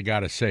word that they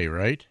got to say,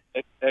 right?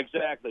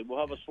 Exactly. We'll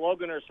have a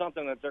slogan or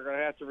something that they're going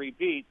to have to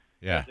repeat.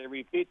 Yeah. If they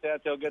repeat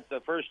that, they'll get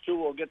the first two.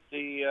 Will get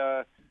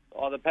the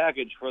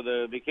package for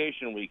the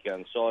vacation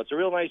weekend. So it's a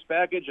real nice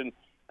package. And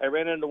I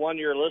ran into one of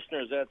your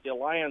listeners at the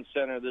Alliance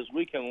Center this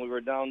weekend. We were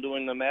down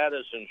doing the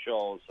Madison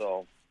show.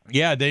 So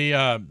Yeah, they.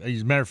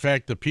 As a matter of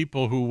fact, the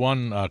people who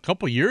won a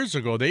couple years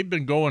ago, they've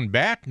been going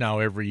back now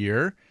every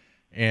year,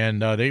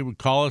 and they would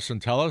call us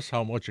and tell us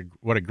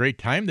what a great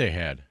time they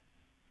had.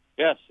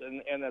 yes,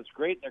 and that's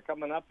great. They're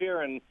coming up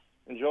here and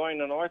enjoying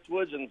the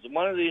Northwoods. And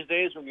one of these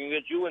days, we're going to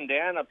get you and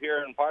Dan up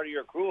here and part of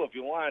your crew if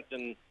you want,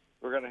 and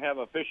we're going to have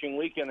a fishing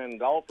weekend and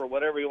golf or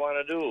whatever you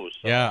want to do.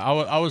 So. Yeah,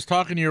 I was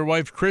talking to your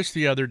wife Chris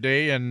the other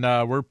day, and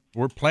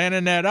we're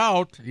planning that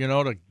out.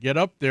 To get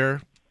up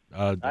there.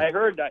 I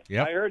heard that.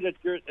 Yep. I heard that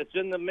it's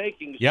in the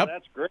making. So Yep.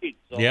 that's great.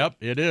 So. Yep,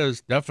 it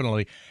is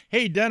definitely.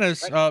 Hey,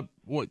 Dennis, do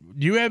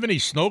you have any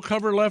snow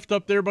cover left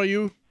up there by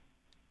you?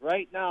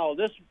 Right now,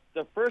 the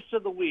first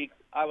of the week,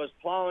 I was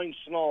plowing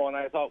snow, and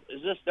I thought,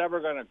 is this ever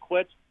going to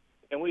quit?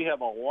 And we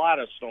have a lot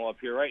of snow up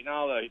here. Right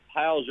now, the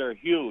piles are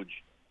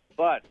huge.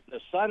 But the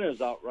sun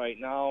is out right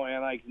now,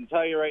 and I can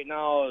tell you right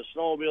now,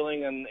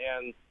 snowmobiling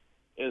and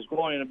is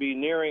going to be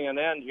nearing an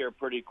end here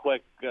pretty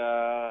quick.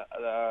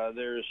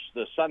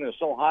 The sun is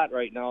so hot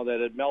right now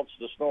that it melts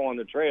the snow on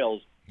the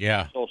trails.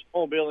 Yeah. So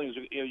snowmobiling,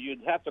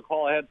 you'd have to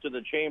call ahead to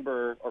the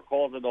chamber or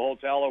call to the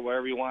hotel or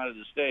wherever you wanted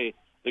to stay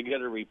to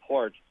get a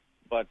report.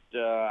 But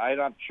I'm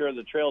not sure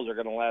the trails are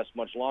going to last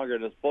much longer.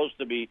 It's supposed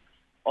to be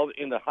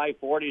in the high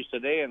 40s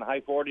today and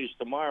high 40s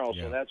tomorrow,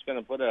 so that's going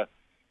to put a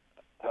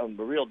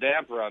real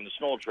damper on the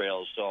snow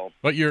trails. So,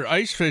 But you're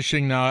ice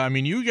fishing now. I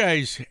mean, you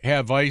guys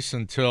have ice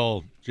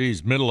until,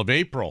 middle of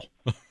April.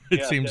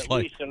 It seems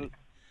like. Least. And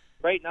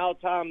right now,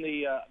 Tom,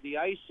 the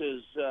ice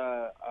is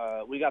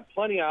we got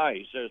plenty of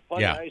ice. There's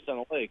plenty of ice on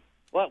the lake,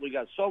 but we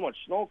got so much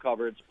snow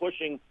cover. It's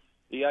pushing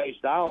the ice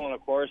down, of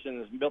course,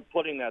 and it's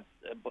putting that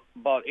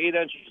about 8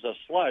 inches of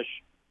slush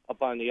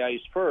up on the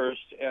ice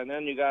first, and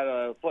then you got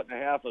 1.5 foot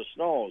of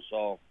snow.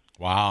 So.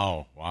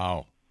 Wow.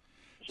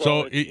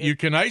 So you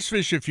can ice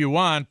fish if you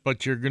want,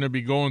 but you're going to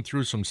be going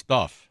through some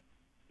stuff.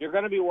 You're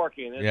going to be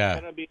working. It's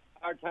going to be a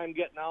hard time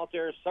getting out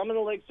there. Some of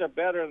the lakes are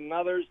better than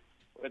others.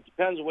 It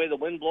depends the way the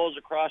wind blows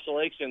across the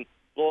lakes and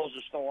blows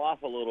the snow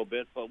off a little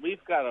bit. But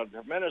we've got a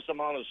tremendous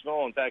amount of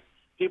snow. In fact,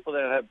 people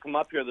that have come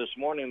up here this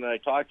morning that I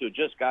talked to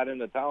just got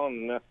into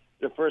town, and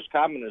their first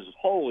comment is,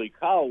 "Holy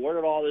cow, where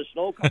did all this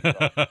snow come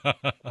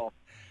from?" So,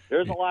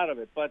 there's a lot of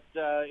it. But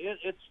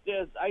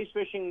it's ice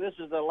fishing. This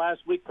is the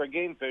last week for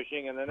game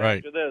fishing, and then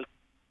after this,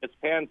 it's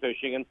pan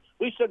fishing, and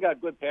we still got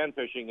good pan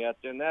fishing yet,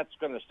 and that's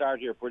going to start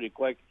here pretty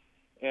quick.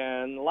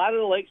 And a lot of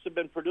the lakes have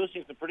been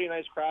producing some pretty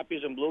nice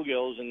crappies and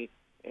bluegills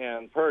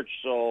and perch,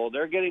 so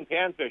they're getting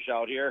panfish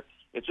out here.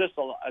 It's just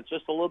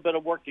a little bit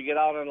of work to get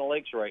out on the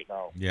lakes right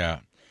now. Yeah.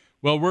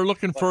 Well, we're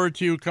looking forward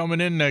to you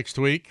coming in next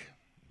week.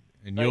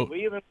 And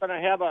we even going to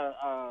have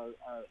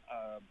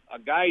a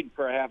guide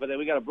for half of that.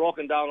 We got a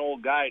broken down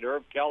old guide,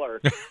 Herb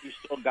Keller. He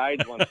still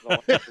guides once in a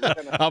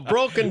while. A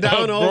broken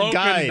down old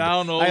guide.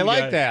 I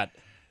like that.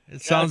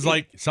 It sounds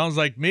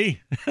like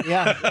me.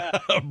 Yeah.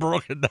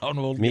 Broken down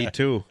old Me guy.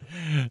 too.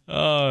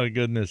 Oh,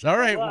 goodness. All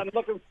right. Well, I'm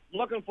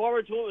looking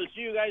forward to it. We'll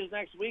see you guys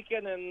next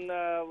weekend, and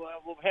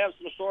we'll have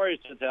some stories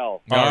to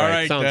tell. All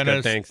right, sounds Dennis.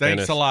 good. Thanks,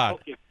 Thanks Dennis. a lot.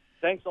 Okay.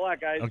 Thanks a lot,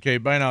 guys. Okay,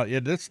 bye now.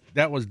 Yeah,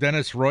 that was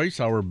Dennis Royce,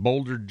 our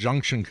Boulder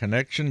Junction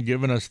connection,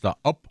 giving us the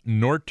Up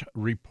North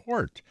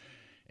report.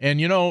 And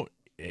they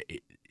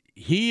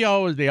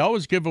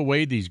always give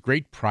away these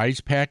great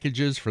prize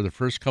packages for the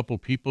first couple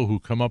people who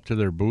come up to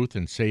their booth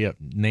and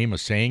name a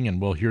saying, and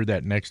we'll hear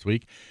that next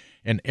week.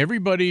 And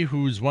everybody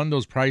who's won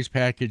those prize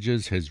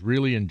packages has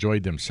really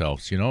enjoyed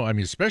themselves. I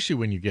mean, especially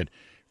when you get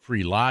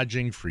free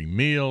lodging, free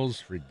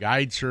meals, free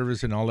guide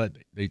service, and all that.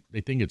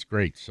 They think it's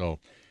great. So,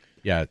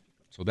 yeah.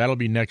 So that'll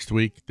be next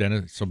week.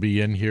 Dennis will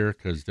be in here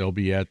because they'll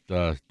be at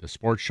the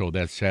sports show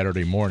that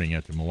Saturday morning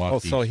at the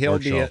Milwaukee so he'll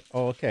Sports be Show. at.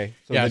 Oh, okay.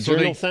 So the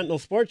Journal Sentinel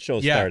Sports Show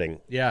starting.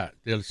 Yeah,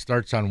 it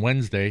starts on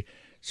Wednesday.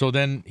 So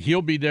then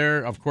he'll be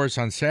there, of course,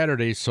 on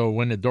Saturday. So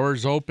when the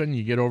doors open,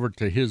 you get over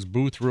to his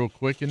booth real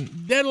quick, and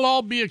that'll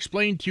all be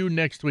explained to you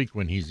next week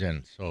when he's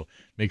in. So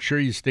make sure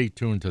you stay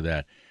tuned to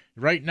that.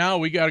 Right now,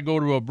 we got to go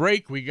to a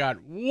break. We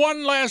got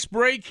one last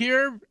break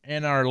here,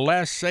 and our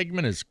last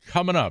segment is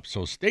coming up.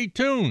 So stay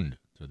tuned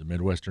to the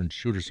Midwestern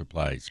Shooter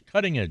Supplies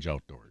Cutting Edge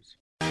Outdoors.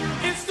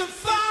 It's the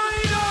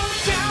final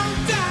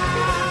countdown.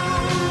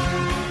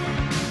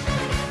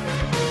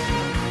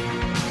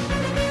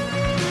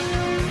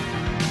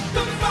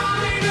 The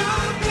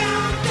final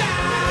countdown.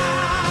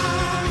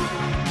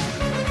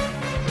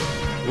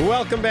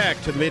 Welcome back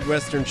to the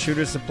Midwestern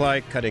Shooter Supply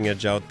Cutting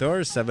Edge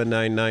Outdoors,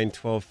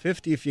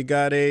 799-1250. If you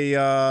got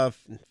a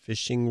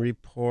fishing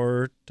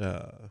report,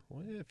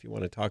 if you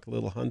want to talk a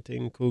little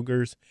hunting,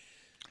 cougars,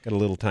 got a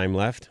little time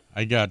left.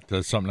 I got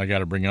something I got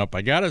to bring up.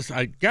 I got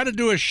to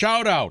do a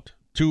shout out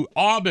to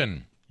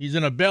Aubin. He's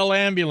in a Bell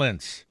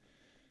ambulance,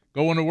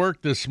 going to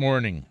work this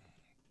morning.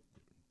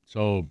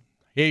 So,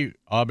 hey,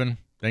 Aubin,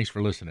 thanks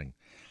for listening.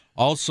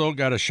 Also,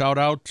 got a shout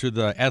out to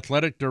the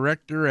athletic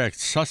director at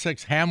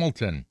Sussex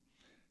Hamilton.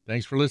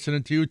 Thanks for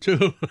listening to you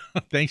too.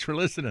 Thanks for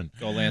listening.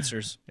 Go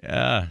Lancers.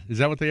 Yeah, is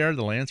that what they are?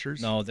 The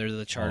Lancers? No, they're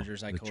the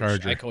Chargers. I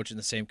coach in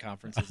the same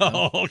conference as them.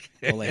 Oh,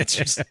 okay. Go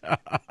Lancers.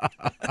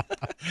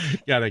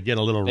 Got to get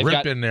a little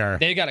in there.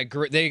 They got a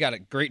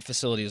great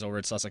facilities over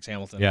at Sussex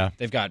Hamilton. Yeah,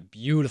 they've got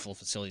beautiful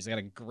facilities. They got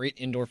a great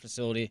indoor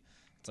facility.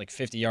 It's like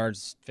 50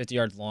 yards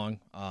long.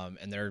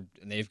 And their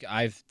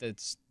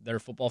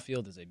football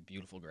field is a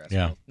beautiful grass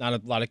field. Not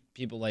a lot of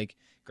people like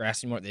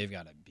grass anymore. They've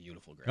got a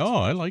beautiful grass. Oh,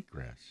 field. I like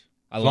grass.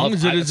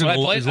 That's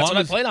what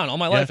I played on all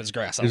my life is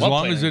grass. As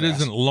long as it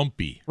isn't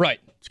lumpy. Right.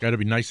 It's got to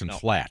be nice and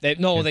flat. You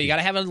got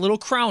to have a little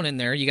crown in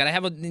there. You got to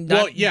have I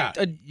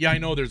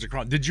know there's a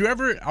crown. Did you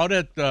ever, out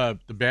at the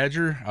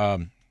Badger,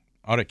 out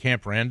at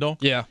Camp Randall?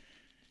 Yeah.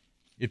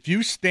 If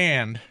you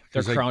stand,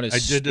 their crown is I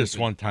did this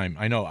one time.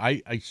 I know.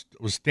 I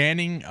was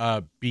standing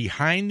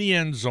behind the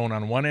end zone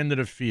on one end of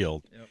the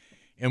field,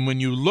 and when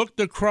you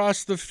looked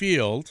across the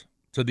field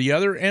to the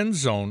other end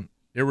zone,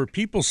 there were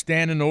people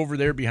standing over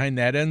there behind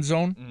that end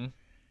zone. Mm-hmm.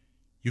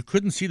 You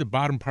couldn't see the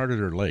bottom part of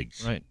their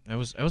legs. Right.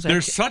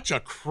 There's such a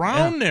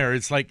crown there.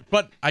 It's like,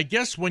 but I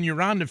guess when you're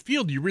on the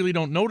field, you really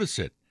don't notice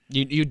it.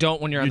 You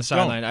don't when you're on the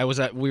sideline.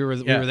 We were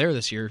there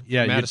this year.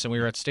 Yeah, Madison. We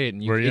were at State,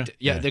 and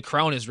the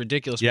crown is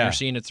ridiculous when you're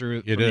seeing it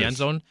from the end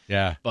zone.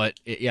 Yeah. But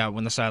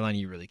when the sideline,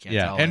 you really can't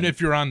tell. And if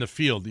you're on the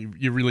field,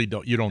 you really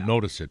don't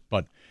notice it.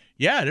 But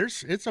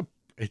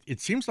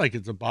it seems like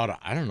it's about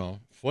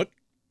foot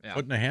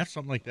and a half,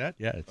 something like that.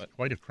 Yeah, it's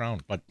quite a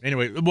crown. But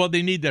anyway,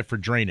 they need that for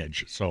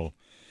drainage. So.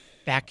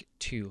 Back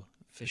to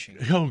fishing.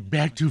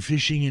 Back to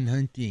fishing and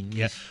hunting.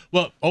 Yeah.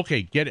 Well,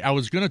 okay. I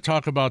was going to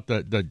talk about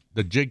the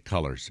jig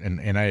colors,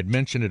 and I had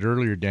mentioned it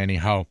earlier, Danny,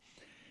 how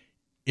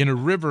in a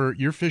river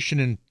you're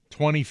fishing in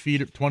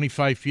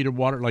 25 feet of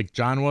water, like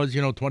John was,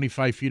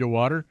 25 feet of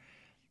water,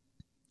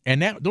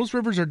 and those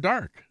rivers are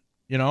dark.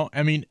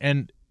 I mean,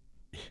 and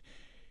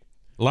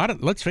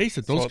let's face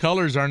it, those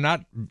colors are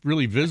not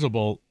really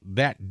visible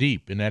that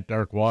deep in that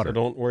dark water. So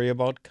don't worry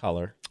about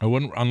color. I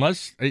wouldn't,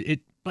 unless it.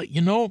 But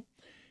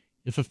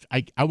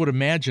I would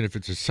imagine if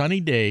it's a sunny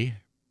day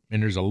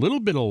and there's a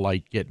little bit of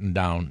light getting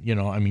down,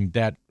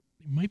 that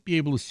you might be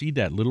able to see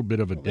that little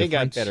bit of a difference. They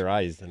got better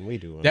eyes than we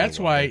do. That's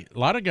why a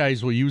lot of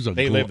guys will use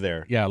They live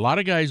there. Yeah, a lot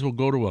of guys will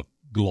go to a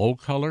glow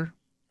color.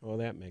 Oh,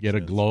 that makes sense. Get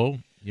a glow,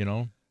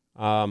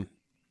 How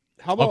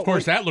about? Of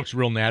course, that looks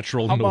real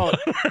natural. How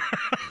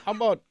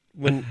about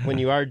when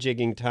you are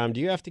jigging, Tom? Do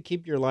you have to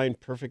keep your line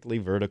perfectly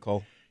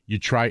vertical? You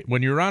try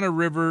when you're on a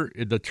river.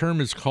 The term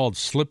is called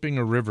slipping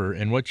a river,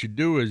 and what you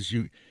do is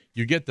you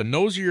get the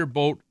nose of your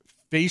boat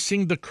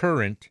facing the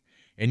current,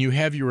 and you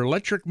have your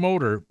electric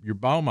motor, your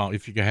bow mount,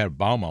 if you can have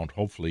bow mount,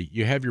 hopefully,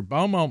 you have your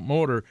bow mount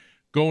motor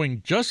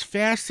going just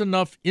fast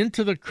enough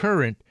into the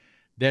current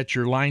that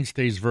your line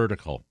stays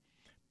vertical.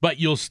 But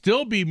you'll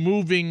still be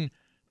moving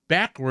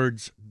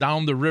backwards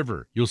down the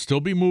river. You'll still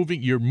be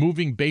moving. You're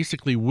moving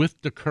basically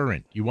with the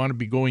current. You want to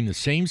be going the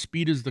same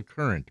speed as the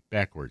current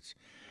backwards.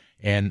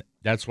 And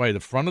that's why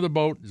the front of the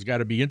boat has got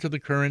to be into the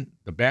current.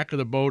 The back of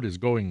the boat is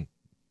going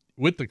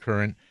with the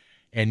current.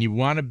 and you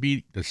want to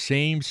be the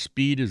same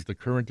speed as the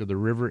current of the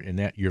river, and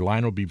that your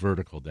line will be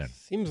vertical then.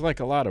 Seems like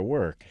a lot of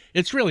work.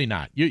 It's really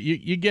not.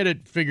 You get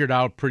it figured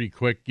out pretty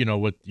quick,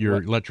 with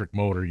your electric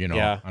motor,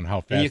 on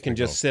how fast and you can it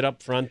just goes. sit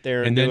up front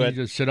there and then do you it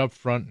just sit up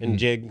front and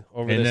jig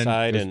over and the then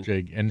side just and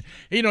jig. And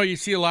you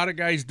see a lot of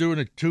guys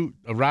doing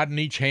a rod in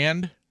each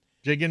hand,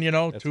 jigging.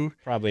 That's too.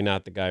 probably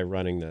not the guy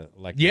running the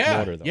electric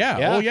motor though.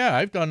 Yeah. Oh yeah,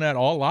 I've done that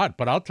a lot.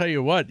 But I'll tell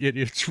you what,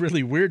 it's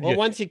really weird. Well,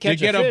 once you catch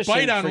get a fish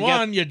bite and on forget-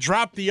 one, you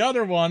drop the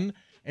other one.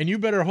 And you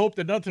better hope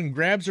that nothing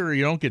grabs her or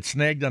you don't get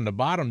snagged on the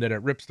bottom, that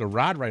it rips the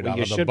rod right out of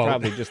the boat. You should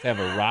probably just have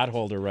a rod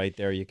holder right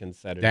there. You can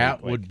set it in That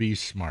quick. would be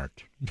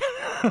smart.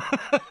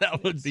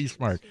 That would be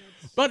smart.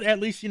 But at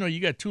least, you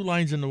got two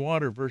lines in the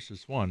water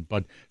versus one.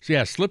 But, so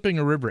yeah, slipping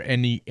a river.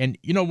 And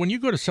when you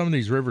go to some of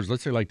these rivers,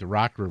 let's say like the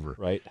Rock River.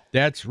 Right.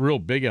 That's real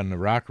big on the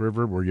Rock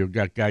River where you've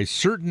got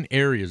guys,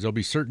 there'll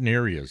be certain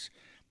areas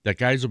that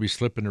guys will be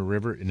slipping the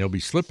river, and they'll be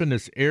slipping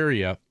this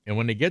area. And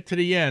when they get to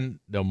the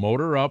end, they'll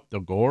motor up, they'll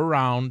go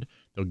around,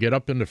 they'll get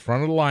up in the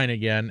front of the line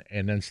again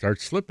and then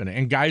start slipping.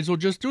 And guys will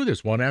just do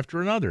this one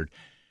after another.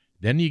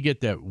 Then you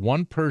get that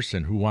one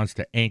person who wants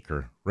to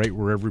anchor right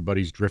where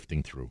everybody's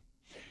drifting through.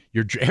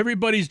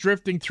 Everybody's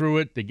drifting through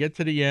it. They get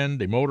to the end.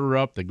 They motor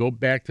up. They go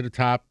back to the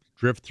top,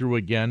 drift through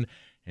again.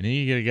 And then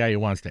you get a guy who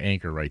wants to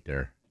anchor right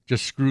there.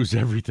 Just screws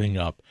everything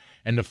up.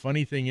 And the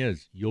funny thing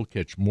is, you'll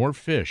catch more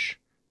fish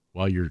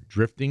while you're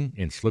drifting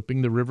and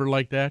slipping the river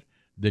like that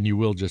than you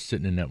will just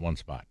sitting in that one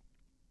spot.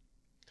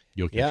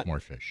 You'll catch more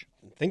fish.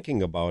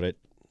 Thinking about it,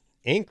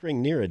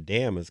 anchoring near a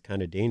dam is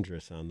kind of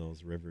dangerous on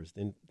those rivers.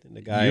 Didn't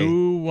the guy?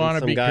 You want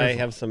to be careful.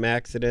 Have some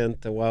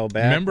accident a while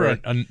back. Remember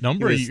a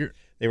number of years.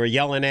 They were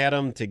yelling at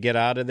him to get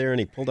out of there, and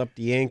he pulled up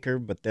the anchor.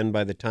 But then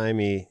by the time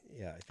I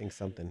think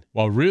something.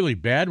 Well, really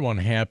bad one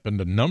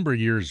happened a number of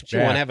years back. You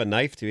want to have a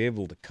knife to be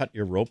able to cut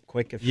your rope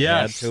quick if you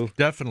had to. Yes,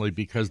 definitely,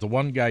 because the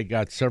one guy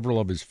got several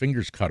of his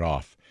fingers cut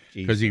off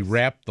because he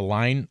wrapped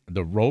the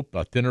rope,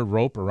 a thinner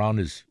rope around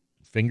his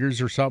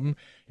fingers or something,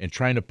 and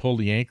trying to pull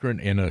the anchor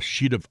in a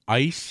sheet of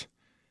ice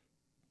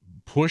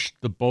pushed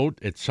the boat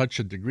at such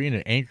a degree, and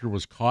the anchor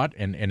was caught,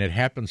 and it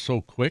happened so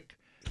quick.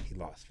 He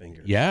lost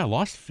fingers. Yeah,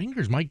 lost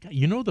fingers. My God,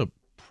 the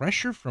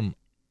pressure from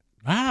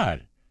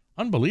God,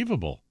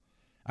 unbelievable.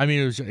 I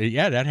mean,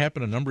 that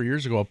happened a number of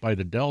years ago up by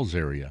the Dells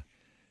area.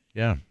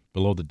 Yeah,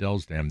 below the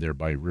Dells Dam there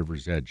by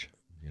River's Edge,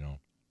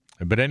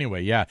 But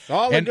anyway, yeah. It's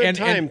all a good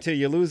time till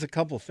you lose a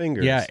couple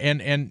fingers. Yeah,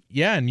 and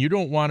you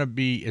don't want to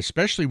be,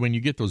 especially when you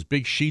get those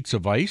big sheets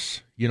of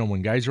ice,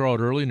 when guys are out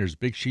early and there's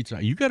big sheets,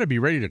 you got to be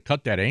ready to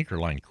cut that anchor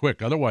line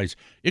quick. Otherwise,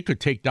 it could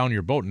take down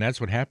your boat, and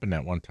that's what happened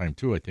that one time,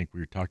 too. I think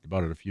we talked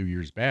about it a few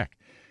years back.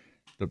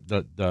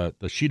 The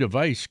sheet of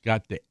ice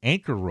got the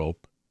anchor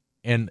rope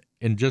and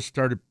just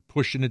started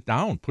pushing it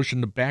down,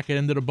 pushing the back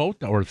end of the boat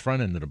down, or the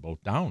front end of the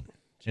boat down.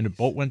 Jeez. And the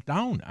boat went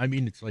down. I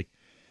mean, it's like,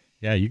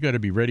 yeah, you got to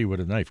be ready with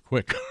a knife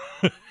quick.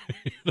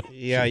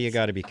 Yeah, you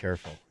got to be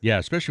careful. Yeah,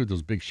 especially with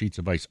those big sheets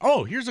of ice.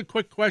 Oh, here's a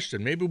quick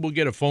question. Maybe we'll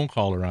get a phone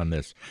caller on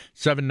this.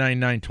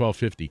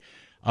 799-1250.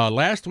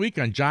 Last week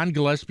on John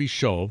Gillespie's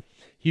show,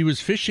 he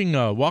was fishing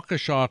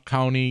Waukesha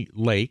County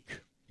Lake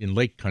in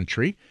Lake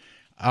Country,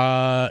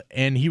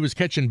 and he was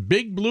catching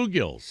big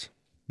bluegills,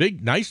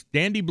 big, nice,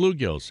 dandy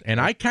bluegills. And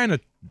I kind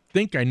of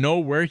think I know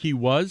where he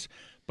was,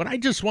 but I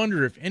just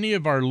wonder if any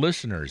of our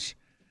listeners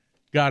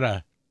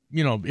got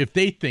if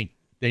they think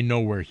they know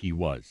where he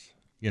was.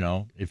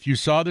 If you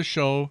saw the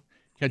show,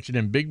 catching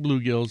them big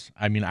bluegills,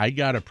 I mean, I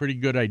got a pretty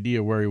good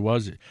idea where he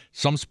was.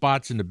 Some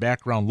spots in the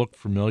background look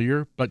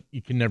familiar, but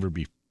you can never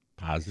be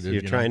positive. So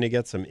you're trying to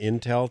get some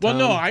intel, Tom? Well,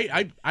 no,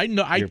 I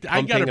know. I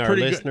got a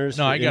pretty good.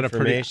 No, I got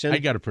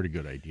a pretty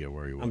good idea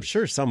where he was. I'm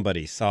sure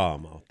somebody saw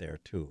him out there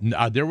too.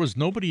 There was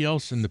nobody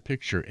else in the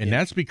picture, and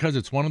that's because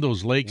it's one of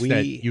those lakes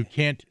that you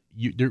can't.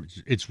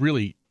 It's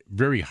really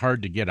very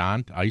hard to get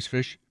on to ice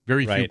fish.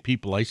 Very few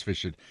people ice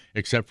fish it,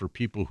 except for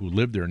people who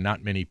live there.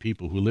 Not many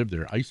people who live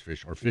there ice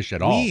fish or fish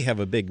at all. We have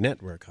a big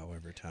network,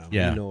 however, Tom.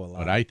 Yeah, we know a lot.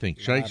 But I think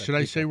should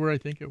I say where I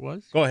think it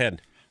was? Go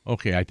ahead.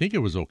 Okay, I think it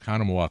was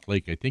Oconomowoc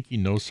Lake. I think he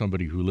knows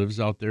somebody who lives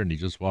out there, and he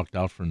just walked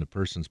out from the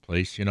person's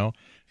place,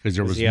 because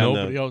there was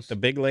nobody else. The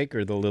big lake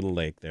or the little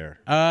lake there?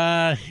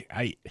 I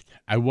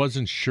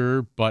wasn't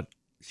sure, but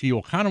see,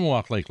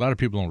 Oconomowoc Lake, a lot of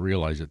people don't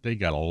realize it. They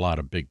got a lot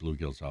of big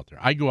bluegills out there.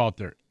 I go out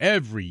there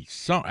every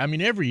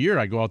year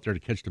I go out there to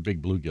catch the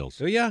big bluegills.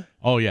 Oh, yeah?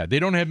 Oh, yeah. They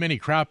don't have many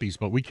crappies,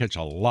 but we catch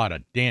a lot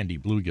of dandy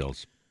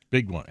bluegills.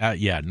 Big one.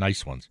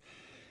 Nice ones.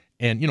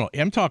 And,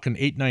 I'm talking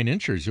 8-9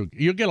 inches.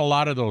 You'll get a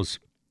lot of those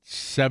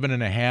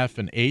 7.5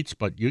 and 8s,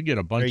 but you get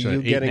a bunch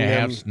of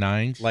 8.5s,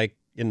 9s. Like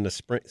in the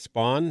spring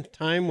spawn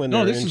time when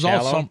no, they're this is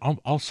shallow?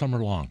 all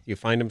summer long. You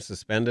find them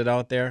suspended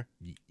out there?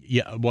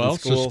 Yeah, well,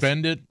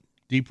 suspended,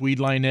 deep weed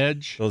line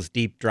edge. Those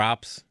deep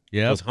drops?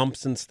 Yeah. Those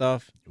humps and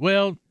stuff?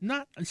 Well,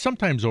 not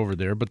sometimes over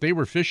there, but they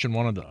were fishing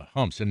one of the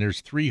humps, and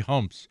there's 3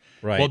 humps.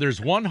 Right. Well,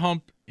 there's one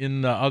hump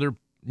in the other,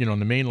 in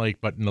the main lake,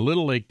 but in the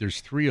little lake, there's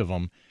 3 of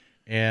them.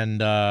 And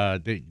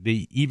they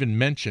even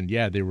mentioned,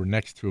 they were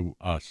next to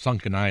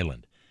Sunken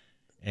Island.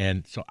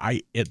 And so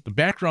the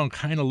background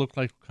kind of looked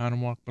like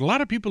Oconomowoc, but a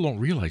lot of people don't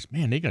realize,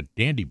 man, they got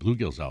dandy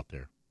bluegills out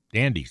there.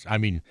 Dandies. I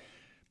mean,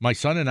 my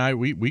son and I,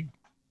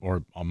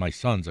 or my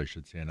sons, I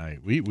should say,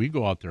 and we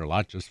go out there a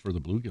lot just for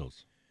the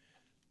bluegills.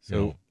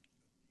 So,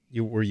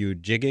 were you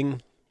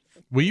jigging?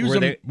 We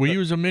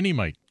use a mini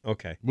mite.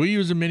 Okay. We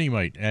use a mini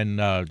mite, and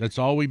that's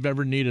all we've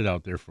ever needed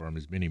out there for them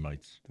is mini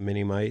mites.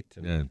 Mini mite?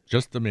 Yeah,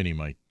 just the mini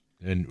mite.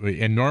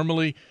 And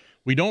normally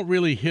we don't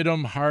really hit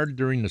them hard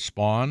during the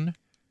spawn.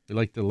 We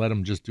like to let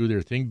them just do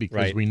their thing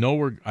because we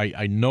know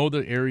I know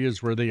the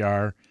areas where they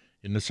are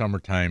in the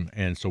summertime,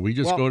 and so we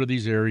just go to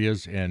these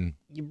areas. And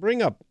you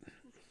bring up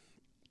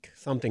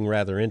something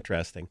rather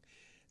interesting.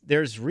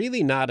 There's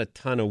really not a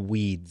ton of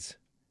weeds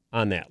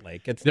on that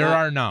lake. There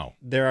are now.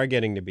 There are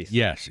getting to be some.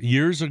 Yes.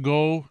 Years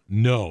ago,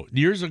 no.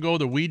 Years ago,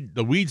 the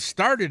weeds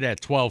started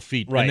at 12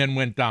 feet and then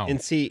went down.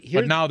 And see,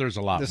 but now there's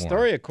a lot more. The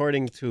story,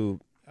 according to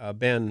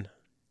Ben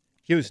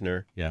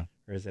Huesner,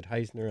 or is it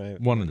Heisner?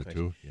 One of the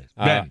two. Yes.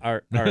 Ben.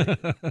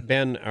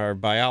 Ben, our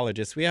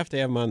biologist. We have to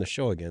have him on the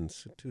show again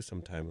too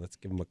sometime. Let's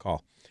give him a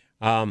call.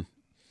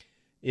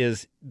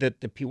 Is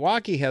that the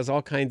Pewaukee has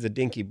all kinds of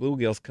dinky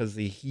bluegills because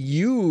the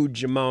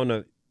huge amount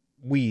of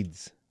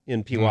weeds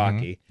in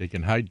Pewaukee. They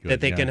can hide good.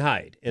 That they can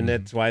hide, and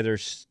that's why they're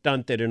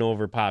stunted and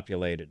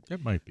overpopulated.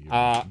 That might be.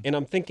 And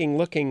I'm thinking,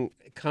 looking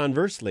at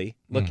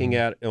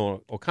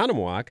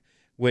Oconomowoc,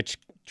 which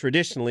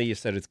traditionally, you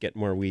said it's getting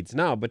more weeds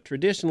now, but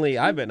traditionally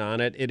I've been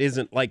on it, it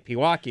isn't like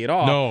Pewaukee at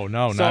all. No,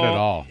 not at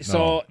all. No.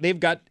 So they've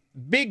got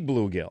big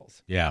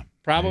bluegills. Yeah.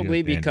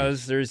 Probably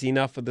because there's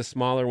enough of the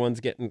smaller ones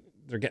getting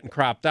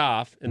cropped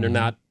off, and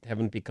they're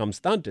haven't become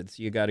stunted.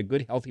 So you got a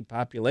good, healthy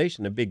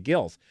population of big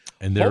gills.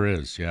 And there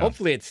is, yeah.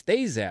 Hopefully it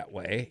stays that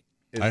way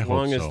as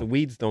long as the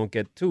weeds don't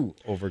get too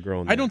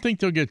overgrown. I don't think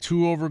they'll get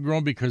too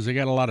overgrown because they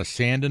got a lot of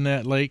sand in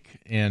that lake,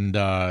 and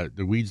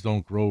the weeds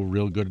don't grow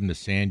real good in the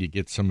sand. You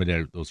get some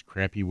of those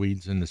crappy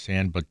weeds in the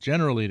sand, but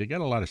generally they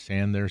got a lot of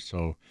sand there,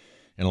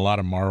 and a lot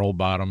of marl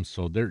bottoms.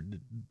 So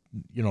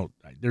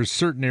there's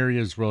certain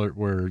areas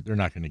where they're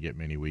not going to get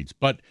many weeds,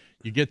 but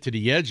you get to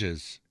the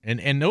edges,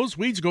 and those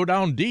weeds go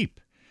down deep.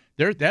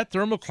 That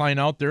thermocline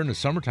out there in the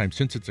summertime,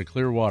 since it's a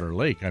clear water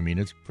lake, I mean,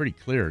 it's pretty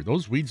clear.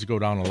 Those weeds go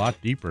down a lot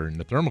deeper, and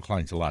the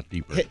thermocline's a lot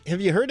deeper.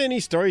 Have you heard any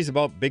stories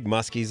about big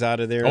muskies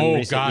out of there in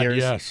recent years?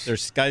 Yes.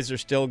 There's guys are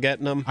still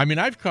getting them? I mean,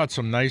 I've caught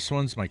some nice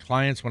ones. My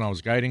clients, when I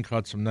was guiding,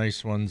 caught some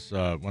nice ones.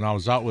 When I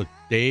was out with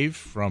Dave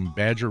from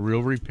Badger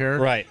Reel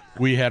Repair,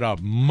 we had a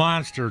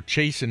monster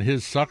chasing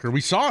his sucker.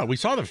 We saw it. We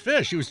saw the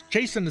fish. He was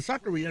chasing the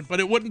sucker, but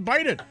it wouldn't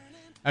bite it.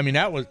 I mean,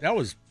 that was.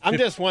 I'm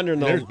just wondering,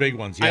 though. There's big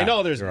ones. Yeah, I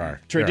know there are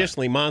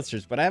traditionally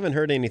monsters, but I haven't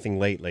heard anything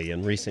lately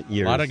in recent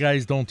years. A lot of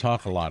guys don't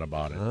talk a lot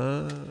about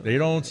it. They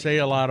don't say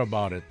a lot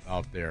about it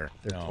out there.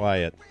 They're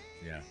quiet.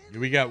 Yeah.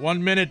 We got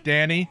 1 minute,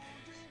 Danny.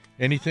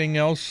 Anything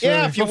else?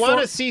 Yeah, if you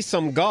want to see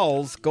some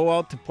gulls, go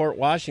out to Port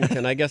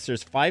Washington. I guess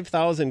there's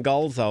 5,000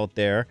 gulls out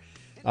there,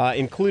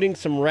 including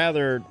some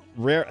rather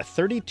rare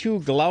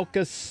 32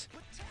 glaucus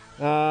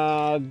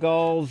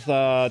gulls,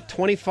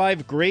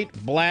 25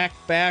 great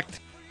black-backed,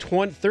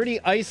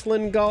 30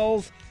 Iceland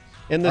gulls,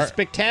 and the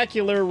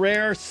spectacular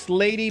rare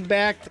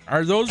slaty-backed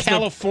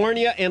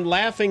California and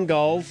laughing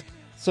gulls.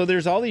 So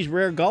there's all these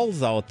rare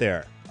gulls out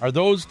there. Are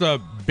those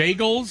the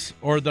bagels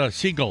or the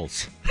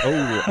seagulls?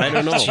 Oh, I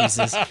don't know.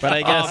 Jesus. But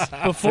I guess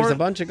there's a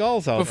bunch of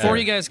gulls out there. Before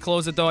you guys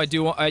close it, though,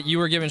 you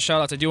were giving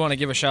shout-outs. I do want to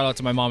give a shout-out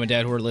to my mom and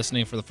dad who are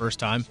listening for the first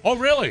time. Oh,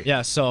 really?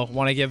 Yeah, so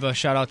want to give a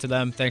shout-out to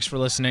them. Thanks for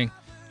listening.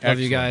 Love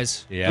you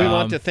guys. Yeah. We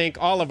want to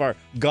thank all of our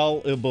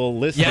gullible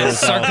listeners.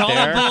 Yes, our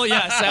gullible.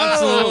 Yes,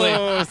 absolutely.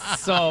 Oh.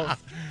 So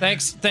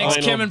thanks,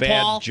 Kim and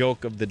Paul.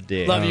 Joke of the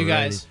day. Love you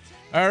guys.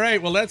 All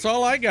right. Well, that's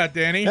all I got,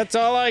 Danny. That's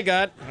all I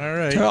got. All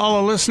right. To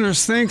all the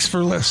listeners, thanks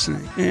for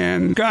listening.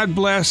 And God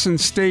bless and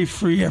stay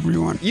free,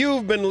 everyone.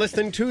 You've been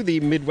listening to the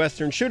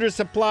Midwestern Shooter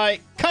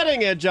Supply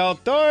Cutting Edge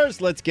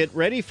Outdoors. Let's get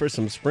ready for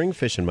some spring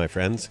fishing, my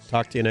friends.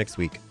 Talk to you next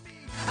week.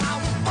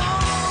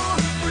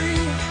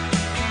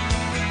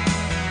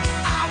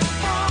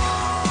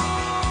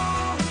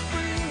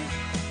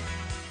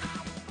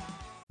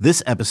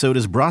 This episode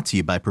is brought to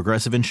you by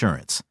Progressive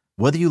Insurance.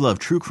 Whether you love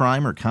true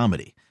crime or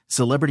comedy,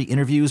 celebrity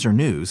interviews or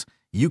news,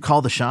 you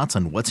call the shots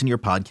on what's in your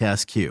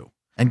podcast queue.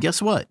 And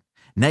guess what?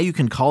 Now you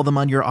can call them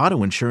on your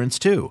auto insurance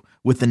too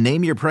with the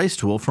Name Your Price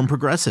tool from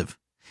Progressive.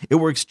 It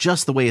works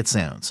just the way it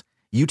sounds.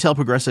 You tell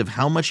Progressive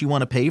how much you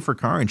want to pay for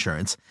car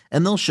insurance,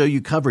 and they'll show you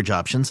coverage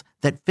options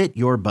that fit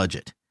your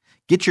budget.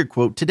 Get your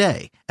quote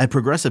today at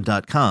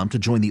Progressive.com to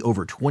join the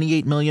over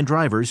 28 million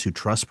drivers who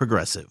trust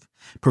Progressive.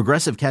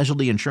 Progressive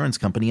Casualty Insurance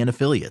Company and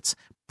Affiliates.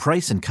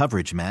 Price and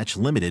coverage match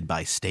limited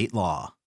by state law.